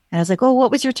 And I was like, oh,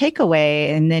 what was your takeaway?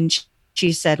 And then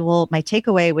she said, well, my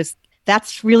takeaway was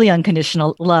that's really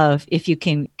unconditional love if you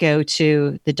can go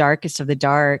to the darkest of the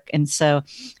dark. And so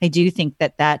I do think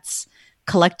that that's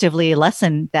collectively a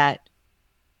lesson that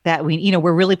we,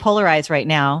 we're really polarized right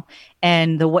now.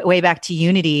 And the way back to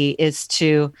unity is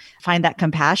to find that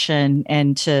compassion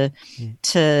and to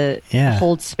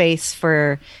hold space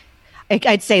for,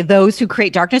 I'd say those who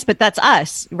create darkness, but that's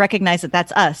us. Recognize that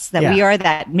that's us, that we are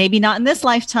that. Maybe not in this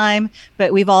lifetime,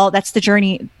 but that's the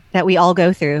journey that we all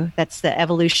go through. That's the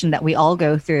evolution that we all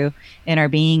go through in our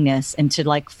beingness. And to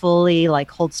like fully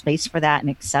like hold space for that and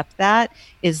accept that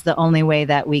is the only way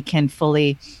that we can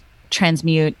fully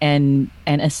transmute and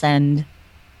ascend.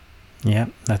 Yeah,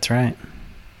 that's right.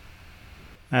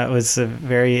 That was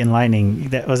very enlightening.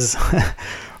 That was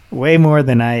way more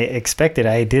than I expected.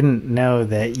 I didn't know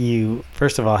that you,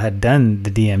 first of all, had done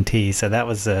the DMT. So that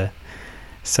was a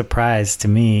surprise to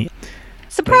me.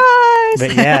 Surprise!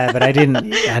 But I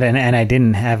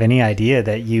didn't have any idea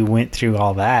that you went through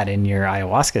all that in your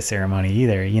ayahuasca ceremony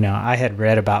either. I had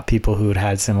read about people who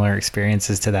had similar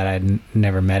experiences to that. I'd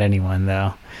never met anyone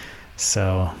though.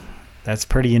 So that's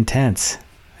pretty intense.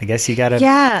 I guess you gotta,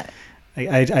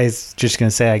 I was just going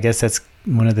to say, I guess that's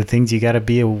one of the things you got to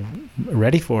be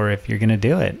ready for if you're going to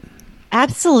do it.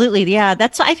 Absolutely. Yeah.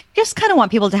 That's, I just kind of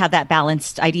want people to have that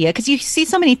balanced idea because you see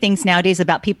so many things nowadays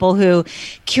about people who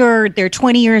cured their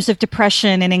 20 years of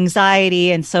depression and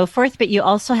anxiety and so forth. But you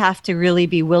also have to really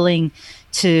be willing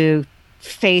to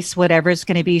face whatever's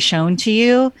going to be shown to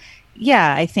you.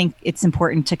 Yeah. I think it's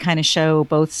important to kind of show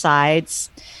both sides.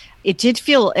 It did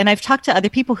feel, and I've talked to other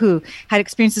people who had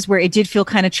experiences where it did feel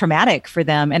kind of traumatic for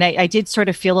them. And I did sort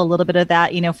of feel a little bit of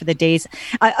that, for the days.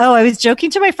 I was joking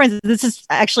to my friends, this is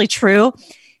actually true.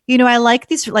 I like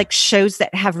these like shows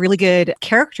that have really good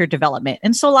character development.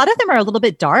 And so a lot of them are a little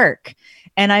bit dark.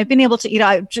 And I've been able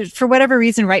to, for whatever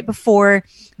reason, right before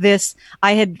this,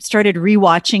 I had started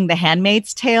rewatching The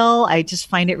Handmaid's Tale. I just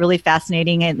find it really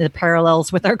fascinating, and the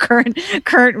parallels with our current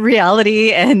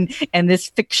reality and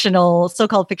this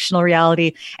so-called fictional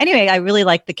reality. Anyway, I really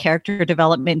like the character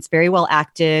development. It's very well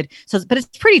acted. But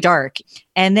it's pretty dark.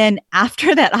 And then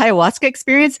after that ayahuasca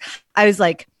experience, I was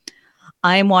like,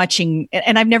 I'm watching,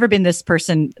 and I've never been this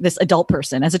adult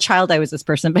person. As a child, I was this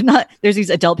person, but there's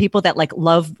these adult people that like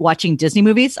love watching Disney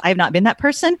movies. I have not been that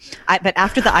person. But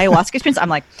after the ayahuasca experience, I'm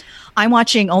like, I'm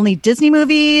watching only Disney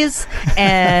movies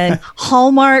and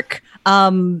Hallmark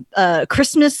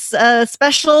Christmas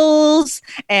specials.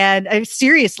 And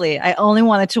seriously, I only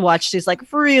wanted to watch these like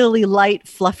really light,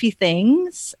 fluffy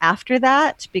things after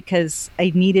that because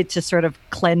I needed to sort of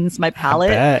cleanse my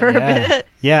palate for a bit.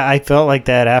 Yeah, I felt like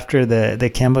that after the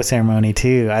Kambo ceremony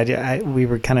too. We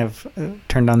were kind of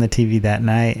turned on the TV that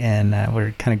night, and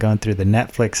we're kind of going through the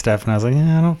Netflix stuff, and I was like,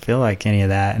 I don't feel like any of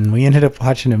that. And we ended up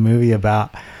watching a movie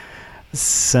about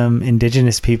some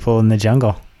indigenous people in the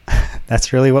jungle.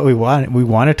 That's really what we wanted. We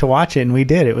wanted to watch it, and we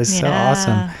did. It was so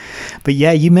awesome. But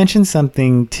yeah, you mentioned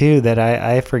something too that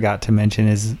I forgot to mention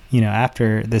is,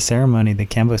 after the ceremony, the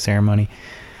Kambo ceremony,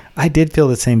 I did feel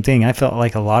the same thing. I felt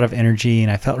like a lot of energy,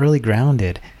 and I felt really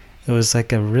grounded. It was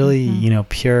like a really,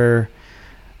 pure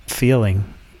feeling.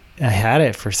 I had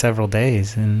it for several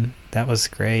days, and that was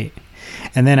great.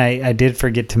 And then I did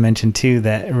forget to mention too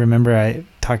that, remember I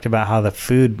talked about how the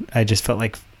food, I just felt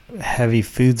like heavy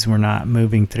foods were not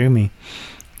moving through me.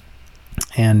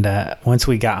 And once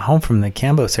we got home from the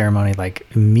Kambo ceremony, like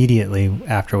immediately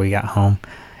after we got home,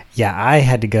 I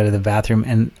had to go to the bathroom,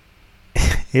 and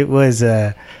it was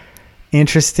a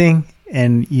interesting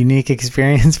and unique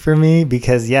experience for me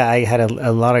because I had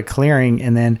a lot of clearing,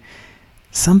 and then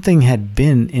something had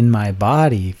been in my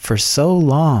body for so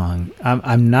long.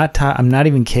 I'm not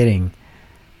even kidding.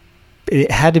 It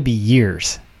had to be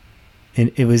years,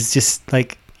 and it was just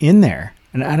like in there,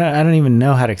 and I don't even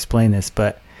know how to explain this,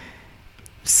 but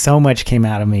so much came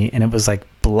out of me, and it was like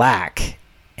black,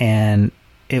 and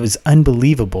it was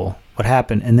unbelievable what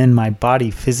happened. And then my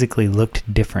body physically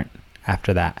looked different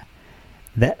after that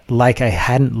like I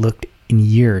hadn't looked in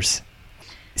years.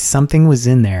 Something was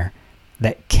in there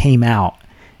that came out,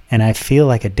 and I feel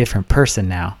like a different person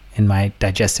now in my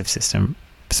digestive system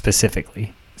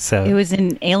specifically. So it was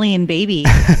an alien baby.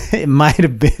 It might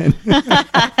have been.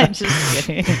 I'm just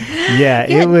kidding. Yeah,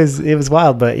 it was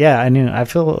wild, but I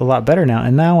feel a lot better now,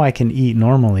 and now I can eat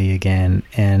normally again,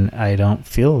 and I don't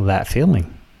feel that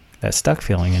stuck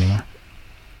feeling anymore.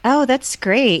 Oh, that's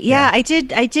great. Yeah, I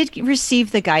did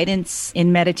receive the guidance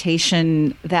in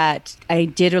meditation that I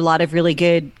did a lot of really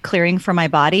good clearing for my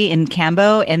body in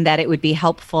Kambo, and that it would be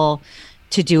helpful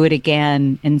to do it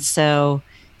again. And so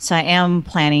I am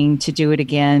planning to do it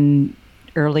again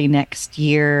early next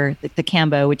year, the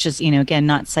Kambo, which is, again,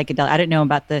 not psychedelic. I don't know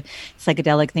about the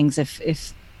psychedelic things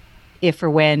if or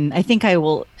when. I think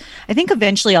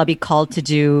eventually I'll be called to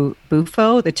do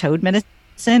Bufo, the toad medicine,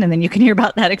 and then you can hear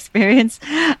about that experience.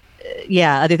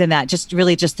 Other than that, just the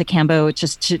Kambo,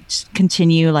 just to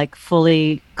continue like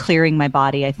fully clearing my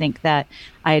body. I think that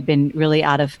I had been really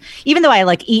even though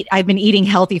I've been eating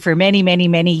healthy for many, many,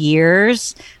 many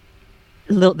years.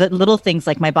 The little things,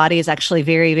 like my body is actually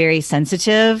very, very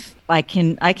sensitive. I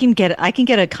can get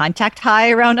a contact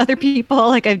high around other people.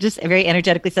 Like I'm just very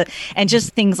energetically and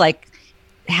just things like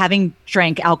having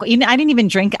drank alcohol. I didn't even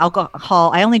drink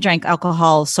alcohol. I only drank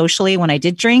alcohol socially when I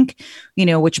did drink,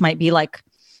 which might be like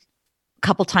a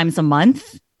couple times a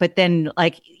month. But then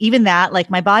like even that, like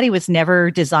my body was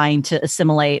never designed to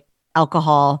assimilate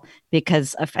alcohol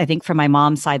because I think from my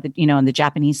mom's side, on the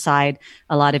Japanese side,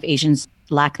 a lot of Asians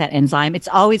lack that enzyme.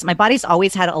 My body's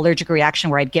always had an allergic reaction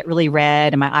where I'd get really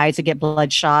red and my eyes would get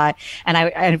bloodshot and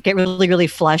I'd get really, really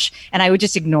flush, and I would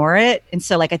just ignore it. And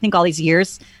so like, I think all these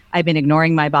years I've been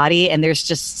ignoring my body, and there's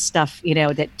just stuff,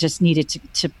 that just needed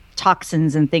to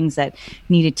toxins and things that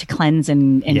needed to cleanse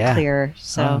and clear.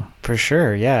 So for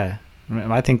sure. Yeah.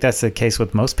 I think that's the case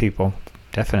with most people.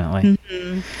 Definitely.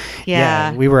 Mm-hmm.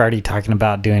 Yeah. We were already talking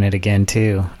about doing it again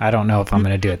too. I don't know if I'm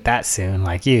going to do it that soon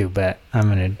like you, but I'm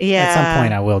going to, at some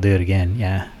point I will do it again.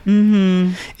 Yeah.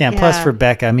 Mm-hmm. Yeah. Plus for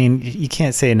Becca, I mean, you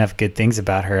can't say enough good things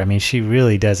about her. I mean, she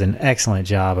really does an excellent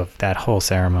job of that whole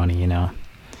ceremony, So.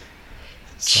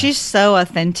 She's so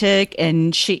authentic,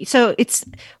 and so it's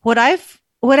what I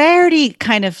already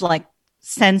kind of like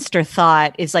sensed or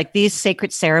thought is like these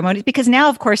sacred ceremonies, because now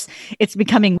of course it's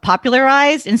becoming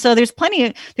popularized, and so there's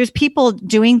people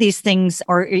doing these things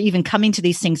or even coming to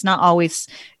these things not always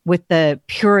with the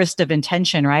purest of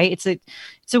intention, right? It's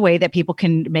a way that people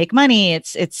can make money.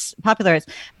 It's popular.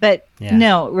 But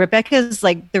no, Rebecca's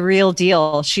like the real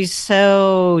deal. She's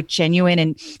so genuine.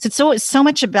 And so it's so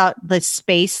much about the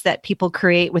space that people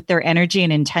create with their energy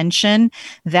and intention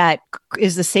that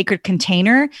is the sacred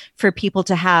container for people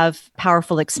to have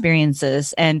powerful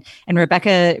experiences. And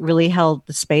Rebecca really held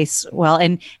the space well.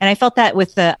 And I felt that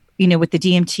with the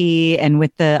DMT and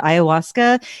with the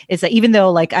ayahuasca, is that even though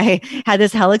like I had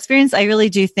this hell experience, I really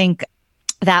do think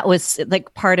that was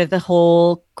like part of the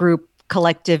whole group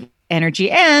collective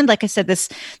energy. And like I said, this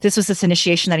was this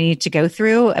initiation that I needed to go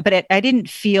through, but I didn't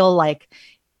feel like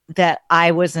that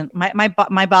I wasn't,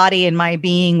 my body and my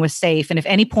being was safe. And if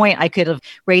any point I could have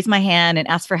raised my hand and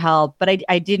asked for help, but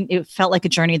I didn't, it felt like a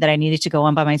journey that I needed to go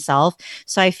on by myself.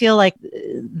 So I feel like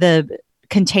the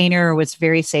container was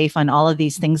very safe on all of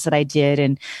these things that I did.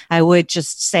 And I would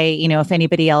just say, if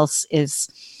anybody else is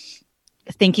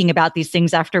thinking about these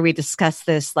things after we discuss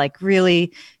this, like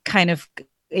really kind of,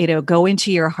 go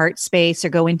into your heart space or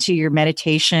go into your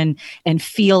meditation and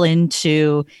feel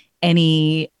into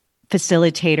any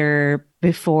facilitator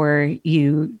before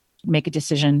you make a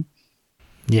decision.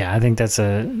 Yeah, I think that's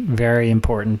a very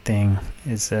important thing,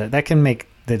 is that can make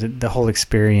the whole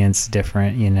experience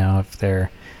different, if they're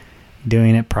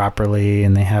doing it properly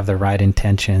and they have the right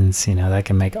intentions, that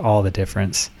can make all the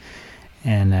difference.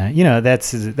 And,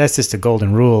 that's just a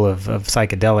golden rule of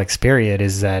psychedelics, period,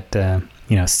 is that,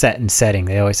 set and setting.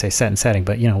 They always say set and setting,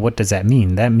 but, what does that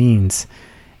mean? That means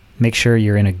make sure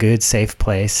you're in a good, safe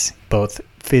place, both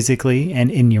physically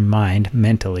and in your mind,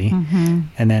 mentally. Mm-hmm.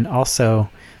 And then also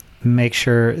make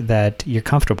sure that you're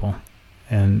comfortable.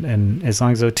 And as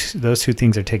long as those two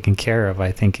things are taken care of,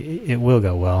 I think it will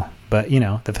go well. But,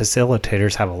 the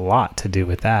facilitators have a lot to do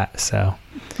with that. So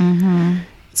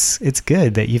it's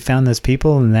good that you found those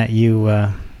people and that you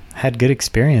had good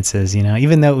experiences,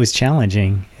 even though it was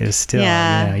challenging, it was still,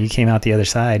 you came out the other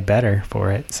side better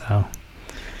for it. So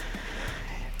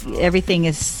everything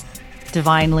is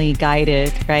divinely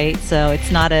guided, right? So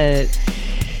it's not a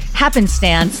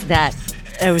happenstance that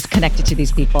I was connected to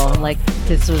these people. Like,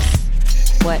 this was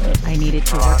what I needed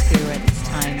to work through at this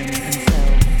time. And so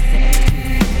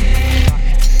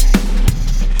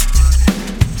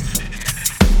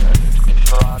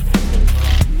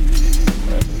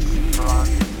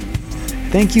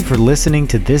Thank you for listening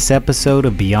to this episode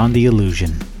of Beyond the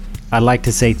Illusion. I'd like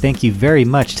to say thank you very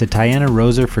much to Tiana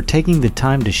Roser for taking the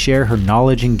time to share her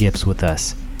knowledge and gifts with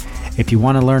us. If you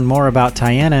want to learn more about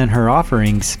Tiana and her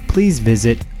offerings, please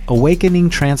visit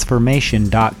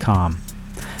awakeningtransformation.com.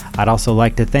 I'd also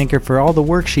like to thank her for all the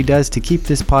work she does to keep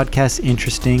this podcast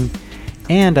interesting,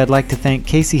 and I'd like to thank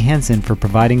Casey Henson for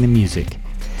providing the music.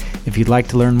 If you'd like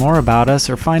to learn more about us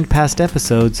or find past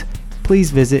episodes,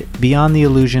 please visit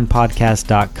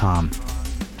beyondtheillusionpodcast.com.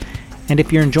 And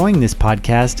if you're enjoying this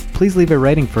podcast, please leave a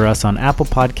rating for us on Apple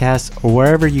Podcasts or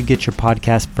wherever you get your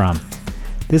podcast from.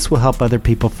 This will help other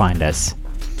people find us.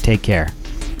 Take care.